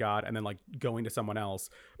sun god and then like going to someone else.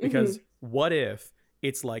 Because what if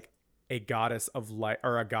it's like a goddess of life,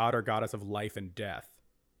 or a god or goddess of life and death?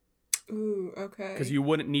 Ooh, okay. Because you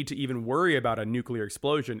wouldn't need to even worry about a nuclear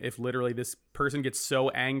explosion if literally this person gets so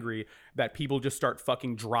angry that people just start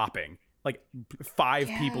fucking dropping. Like 5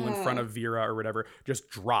 people in front of Vera or whatever just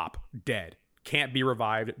drop dead. Can't be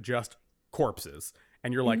revived, just corpses.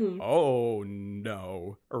 And you're like, oh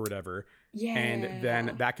no, or whatever. Yeah. And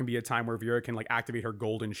then that can be a time where Vera can like activate her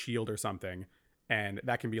golden shield or something. And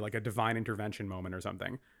that can be like a divine intervention moment or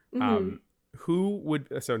something. Who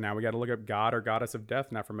would, so now we got to look up god or goddess of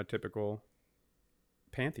death, not from a typical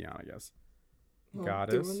pantheon, I guess.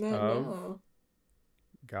 Goddess or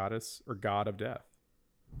god of death.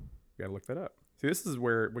 We got to look that up. See, this is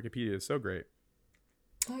where Wikipedia is so great.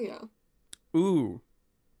 Oh yeah. Ooh,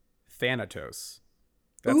 Thanatos.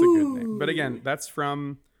 That's a good name. But again, that's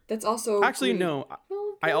also actually great. No.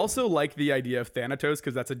 I also like the idea of Thanatos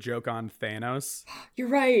because that's a joke on Thanos. You're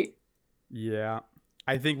right. Yeah.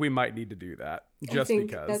 I think we might need to do that just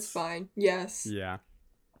because. That's fine. Yes. Yeah.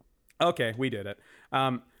 Okay, we did it.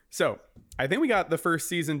 So I think we got the first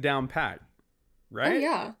season down pat, right? Oh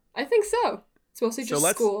yeah, I think so. It's mostly just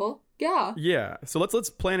school. Yeah. Yeah. So let's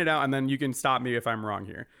plan it out, and then you can stop me if I'm wrong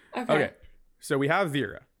here. Okay. So we have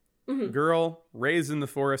Vera, girl raised in the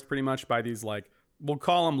forest, pretty much by these like, we'll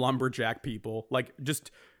call them lumberjack people, like just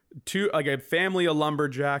like a family of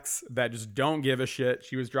lumberjacks that just don't give a shit.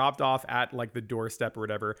 She was dropped off at like the doorstep or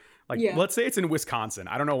whatever. Like, let's say it's in Wisconsin.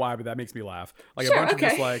 I don't know why, but that makes me laugh. Like a bunch of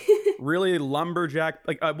just like really lumberjack,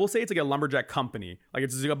 like we'll say it's like a lumberjack company. Like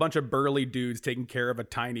it's just a bunch of burly dudes taking care of a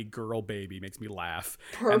tiny girl baby. Makes me laugh.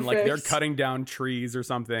 Perfect. And like they're cutting down trees or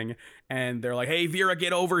something. And they're like, hey, Vera,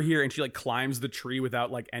 get over here. And she like climbs the tree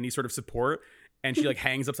without like any sort of support. And she like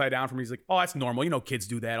hangs upside down from me. He's like, oh, that's normal. You know, kids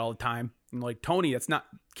do that all the time. And like, Tony, that's not,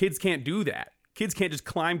 kids can't do that. Kids can't just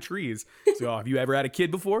climb trees. So, oh, have you ever had a kid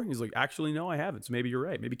before? He's like, actually, no, I haven't. So maybe you're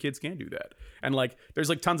right. Maybe kids can do that. And like, there's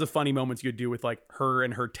like tons of funny moments you could do with like her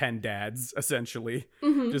and her 10 dads, essentially,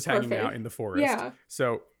 just hanging out in the forest. Yeah.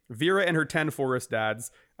 So Vera and her 10 forest dads,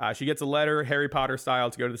 she gets a letter, Harry Potter style,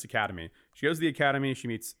 to go to this academy. She goes to the academy. She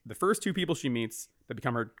meets the first 2 people she meets that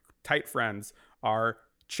become her tight friends are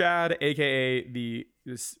Chad, aka the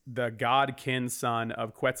godkin son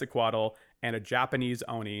of Quetzalcoatl, and a Japanese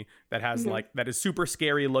Oni that has that is super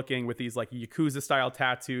scary looking with these like Yakuza style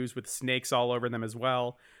tattoos with snakes all over them as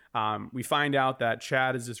well. We find out that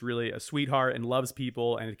Chad is just really a sweetheart and loves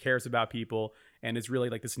people and cares about people and is really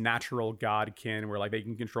like this natural godkin where like they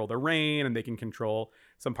can control the rain and they can control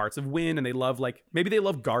some parts of wind, and they love maybe they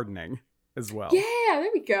love gardening as well. Yeah,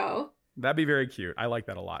 there we go. That'd be very cute. I like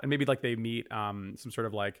that a lot. And maybe like they meet some sort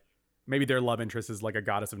of like, maybe their love interest is like a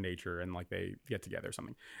goddess of nature and like they get together or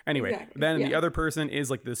something. Anyway, then the other person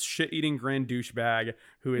is like this shit-eating grand douchebag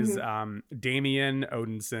who is Damien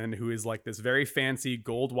Odinson, who is like this very fancy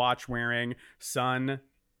gold watch wearing son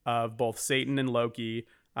of both Satan and Loki.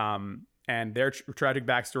 And their tragic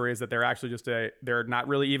backstory is that they're actually they're not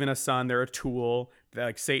really even a son. They're a tool.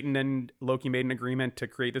 Like Satan and Loki made an agreement to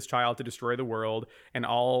create this child to destroy the world. And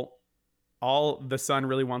all the son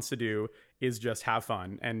really wants to do is just have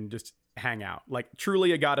fun and just hang out. Like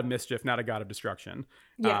truly a god of mischief, not a god of destruction.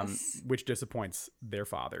 Yes. Which disappoints their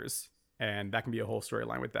fathers. And that can be a whole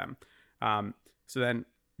storyline with them. So then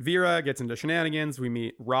Vera gets into shenanigans. We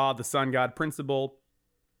meet Ra, the sun god principal.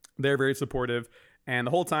 They're very supportive. And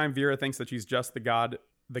the whole time Vera thinks that she's just the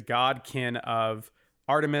godkin of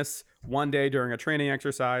Artemis one day during a training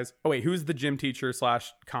exercise. Oh wait, who's the gym teacher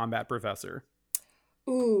slash combat professor?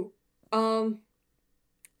 Ooh. Ooh.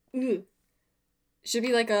 Should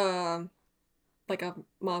be like a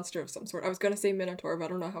monster of some sort. I was gonna say Minotaur, but I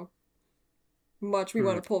don't know how much we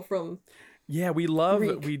want to pull from Yeah,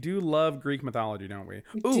 Greek. we do love Greek mythology, don't we?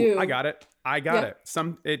 We Ooh, do. I got it. I got Yeah.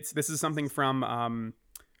 it. This is something from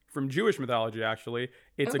Jewish mythology actually.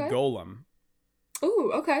 It's a Okay. golem.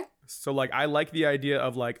 Ooh, okay. So like I like the idea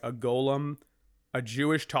of like a golem, a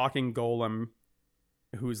Jewish talking golem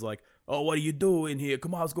who's like, "Oh, what are you doing here?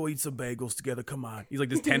 Come on, let's go eat some bagels together. Come on." He's like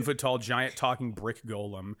this 10-foot tall giant talking brick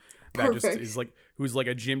golem that just Perfect. is like who's like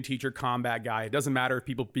a gym teacher combat guy. It doesn't matter if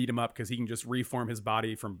people beat him up because he can just reform his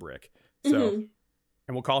body from brick. So, Hmm.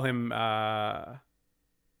 and we'll call him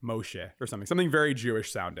Moshe or something very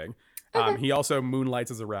Jewish sounding. Okay. He also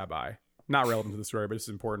moonlights as a rabbi. Not relevant to the story, but it's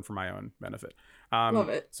important for my own benefit. Love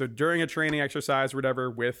it. So during a training exercise or whatever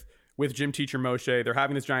with gym teacher Moshe, they're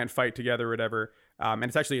having this giant fight together or whatever. And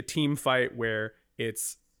it's actually a team fight where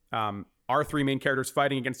it's our three main characters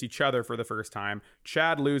fighting against each other for the first time.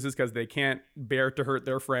 Chad loses because they can't bear to hurt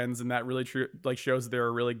their friends, and that really shows they're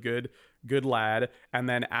a really good lad. And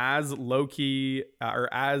then as Loki or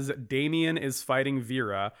as Damien is fighting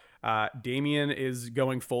Vera, Damien is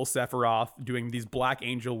going full Sephiroth, doing these black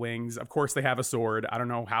angel wings. Of course, they have a sword. I don't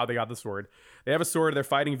know how they got the sword. They have a sword. They're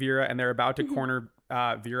fighting Vera, and they're about to corner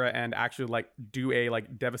Vera and actually like do a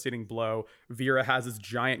like devastating blow. Vera has this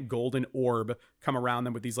giant golden orb come around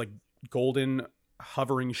them with these like golden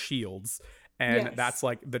hovering shields. And Yes. that's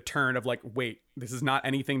like the turn of like, wait, this is not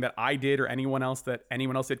anything that I did or anyone else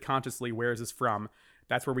did consciously. Where is this from?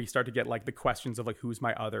 That's where we start to get like the questions of like, who's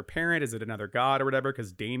my other parent? Is it another god or whatever?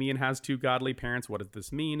 Because Damien has two godly parents. What does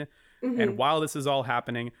this mean? And while this is all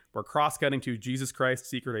happening, we're cross-cutting to Jesus Christ,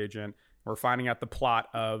 Secret Agent. We're finding out the plot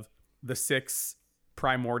of the 6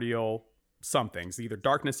 primordial somethings, either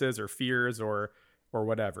darknesses or fears or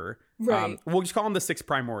whatever. Right. We'll just call them the 6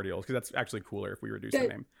 primordials because that's actually cooler if we reduce the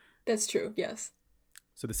name. That's true. Yes.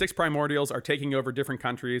 So the 6 primordials are taking over different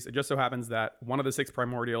countries. It just so happens that one of the 6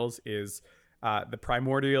 primordials is the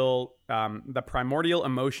primordial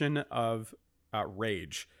emotion of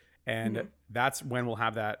rage, and that's when we'll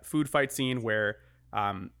have that food fight scene where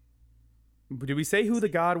did we say who the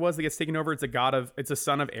god was that gets taken over? It's a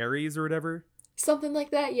son of Ares or whatever. Something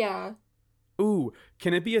like that. Yeah. Ooh,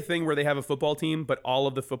 can it be a thing where they have a football team, but all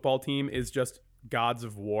of the football team is just gods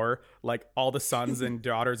of war, like all the sons and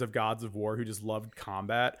daughters of gods of war who just loved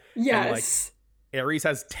combat? Yes. And like Ares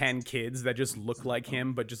has 10 kids that just look like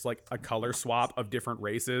him, but just like a color swap of different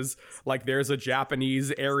races. Like there's a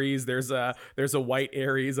Japanese Ares, there's a white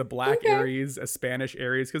Ares, a black Ares, a Spanish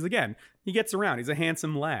Ares. Because again, he gets around. He's a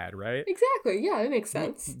handsome lad, right? Exactly. Yeah, it makes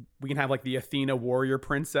sense. We can have like the Athena warrior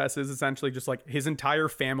princesses, essentially just like his entire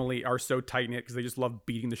family are so tight knit because they just love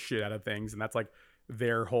beating the shit out of things, and that's like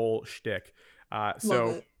their whole shtick.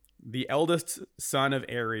 So the eldest son of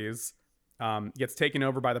Ares gets taken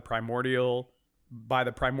over by the primordial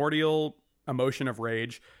emotion of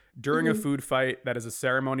rage during a food fight. That is a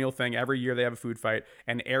ceremonial thing. Every year they have a food fight,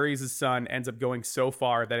 and Ares' son ends up going so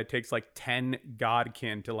far that it takes like 10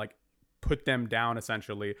 godkin to like put them down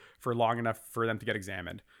essentially for long enough for them to get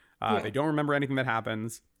examined. They don't remember anything that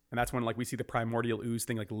happens, and that's when like we see the primordial ooze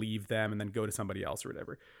thing like leave them and then go to somebody else or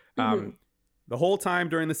whatever. The whole time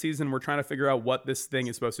during the season, we're trying to figure out what this thing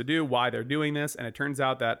is supposed to do, why they're doing this, and it turns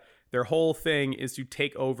out that their whole thing is to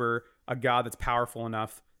take over a god that's powerful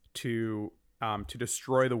enough to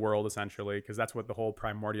destroy the world, essentially, because that's what the whole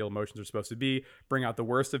primordial emotions are supposed to be. Bring out the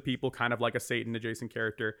worst of people, kind of like a Satan adjacent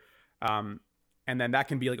character. And then that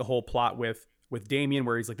can be like a whole plot with Damien,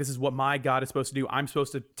 where he's like, this is what my god is supposed to do. I'm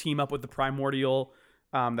supposed to team up with the primordial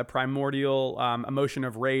emotion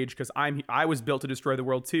of rage because I was built to destroy the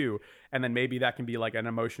world too. And then maybe that can be like an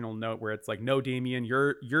emotional note where it's like, no, Damien,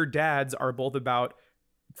 your dads are both about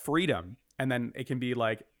freedom. And then it can be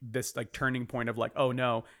like this like turning point of like, oh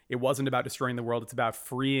no, it wasn't about destroying the world, it's about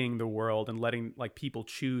freeing the world and letting like people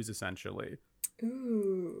choose, essentially.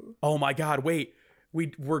 Ooh. Oh my god, wait,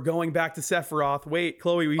 we're going back to Sephiroth. Wait,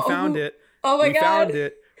 Chloe, we found it. Oh my we god. found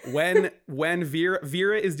it. When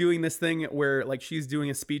Vera is doing this thing where like she's doing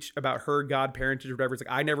a speech about her god parentage or whatever, it's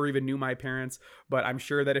like, I never even knew my parents, but I'm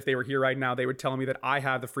sure that if they were here right now, they would tell me that I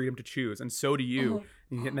have the freedom to choose, and so do you.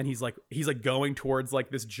 And then he's like going towards like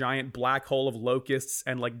this giant black hole of locusts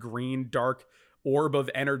and like green dark orb of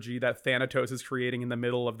energy that Thanatos is creating in the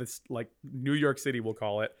middle of this like New York City, we'll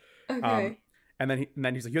call it. Okay. And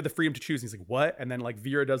then he's like, you have the freedom to choose. And he's like, what? And then like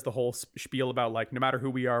Vera does the whole spiel about like, no matter who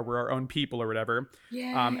we are, we're our own people or whatever.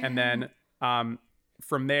 Yeah. And then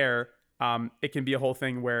from there, it can be a whole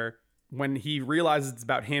thing where when he realizes it's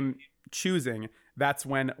about him choosing, that's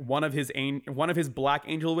when one of his black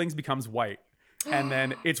angel wings becomes white, and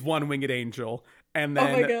then it's one winged angel, and Oh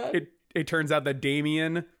my then God. it turns out that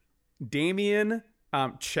Damien,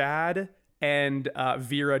 Chad, and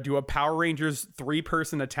Vera do a Power Rangers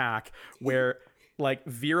 3-person attack where like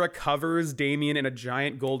Vera covers Damien in a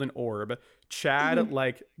giant golden orb. Chad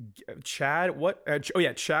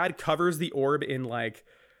Chad covers the orb in like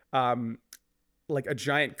a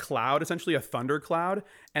giant cloud, essentially a thunder cloud,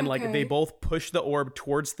 and like they Okay. both push the orb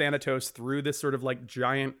towards Thanatos through this sort of like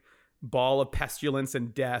giant ball of pestilence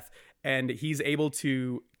and death, and he's able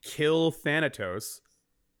to kill Thanatos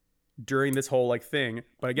during this whole like thing.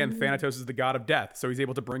 But again, Thanatos is the god of death, so he's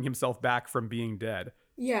able to bring himself back from being dead.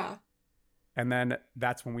 Yeah. And then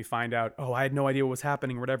that's when we find out, oh, I had no idea what was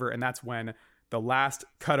happening or whatever. And that's when the last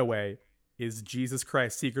cutaway is Jesus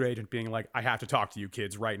Christ, secret agent, being like, I have to talk to you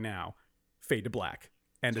kids right now. Fade to black.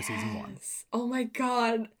 End of season 1. Oh my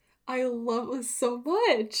God. I love this so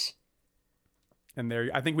much. And there,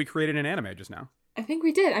 I think we created an anime just now. I think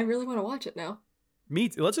we did. I really want to watch it now.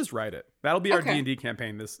 Let's just write it. That'll be our Okay. D&D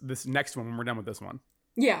campaign this next one when we're done with this one.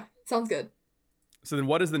 Yeah. Sounds good. So then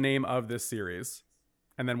what is the name of this series?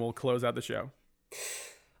 And then we'll close out the show.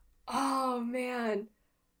 Oh man.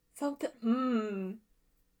 Something.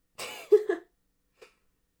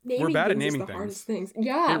 We're bad at things is naming the things. hardest things.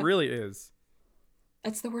 Yeah. It really is.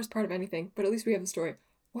 That's the worst part of anything, but at least we have the story.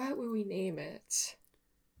 What would we name it?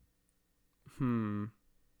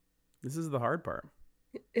 This is the hard part.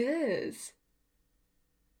 It is.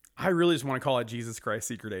 I really just want to call it Jesus Christ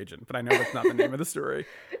Secret Agent, but I know that's not the name of the story.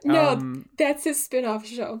 No, that's his spin-off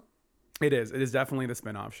show. It is. It is definitely the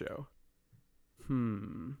spin-off show.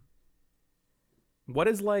 What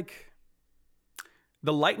is like...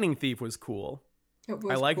 The Lightning Thief was cool. It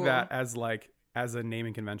was I like cool. that as a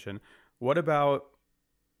naming convention. What about...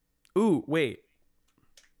 Ooh, wait.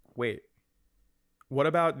 What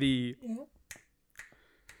about the... Yeah.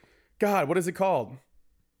 God, what is it called?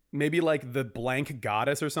 Maybe like the blank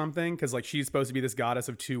goddess or something? Because like she's supposed to be this goddess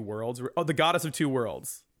of 2 worlds. Oh, the goddess of 2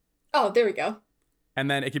 worlds. Oh, there we go. And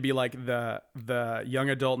then it could be like the young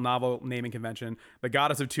adult novel naming convention. The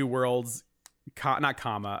goddess of 2 worlds, not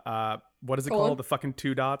comma. What is it Colon? called? The fucking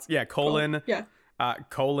 2 dots? Yeah, colon. Yeah.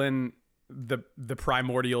 Colon, the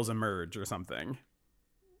primordials emerge or something.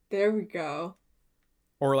 There we go.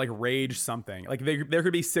 Or like rage something. Like there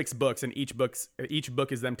could be 6 books, and each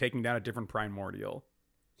book is them taking down a different primordial.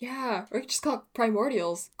 Yeah. Or you just call it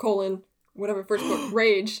Primordials, whatever first book,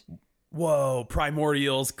 Rage. Whoa,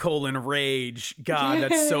 primordials, rage. God,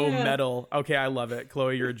 that's so Yeah. metal. Okay, I love it.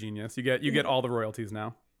 Chloe, you're a genius. You get all the royalties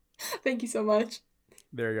now. Thank you so much.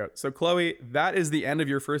 There you go. So Chloe, that is the end of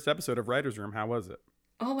your first episode of Writer's Room. How was it?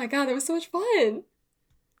 Oh my God, that was so much fun.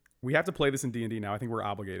 We have to play this in D&D now. I think we're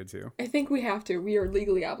obligated to. I think we have to. We are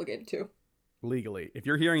legally obligated to. Legally. If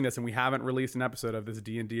you're hearing this and we haven't released an episode of this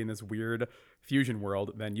D&D in this weird fusion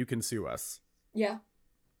world, then you can sue us. Yeah.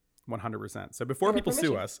 100%. So before With our people sue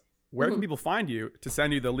permission. us, where can people find you to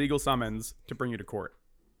send you the legal summons to bring you to court?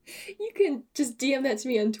 You can just DM that to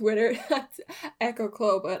me on Twitter. That's Echo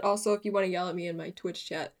Clo. But also, if you want to yell at me in my Twitch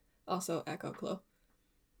chat, also Echo Clo.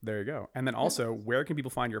 There you go. And then also, where can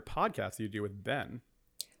people find your podcast that you do with Ben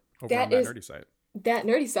over That on that is- nerdy site? That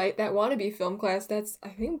nerdy site, that wannabe film class, that's, I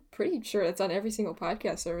think, pretty sure that's on every single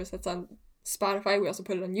podcast service. That's on Spotify. We also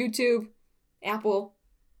put it on YouTube, Apple,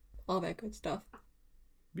 all that good stuff.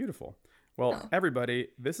 Beautiful. Well, everybody,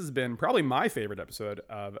 this has been probably my favorite episode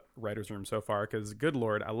of Writer's Room so far because, good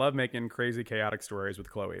Lord, I love making crazy, chaotic stories with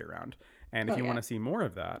Chloe around. And if you want to see more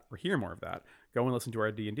of that or hear more of that, go and listen to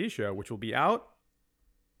our D&D show, which will be out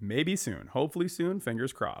maybe soon. Hopefully soon.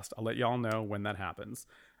 Fingers crossed. I'll let y'all know when that happens.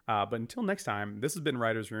 But until next time, this has been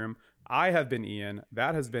Writer's Room. I have been Ian.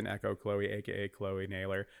 That has been Echo Chloe, a.k.a. Chloe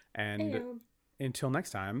Naylor. And until next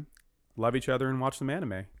time, love each other and watch some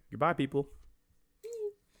anime. Goodbye, people.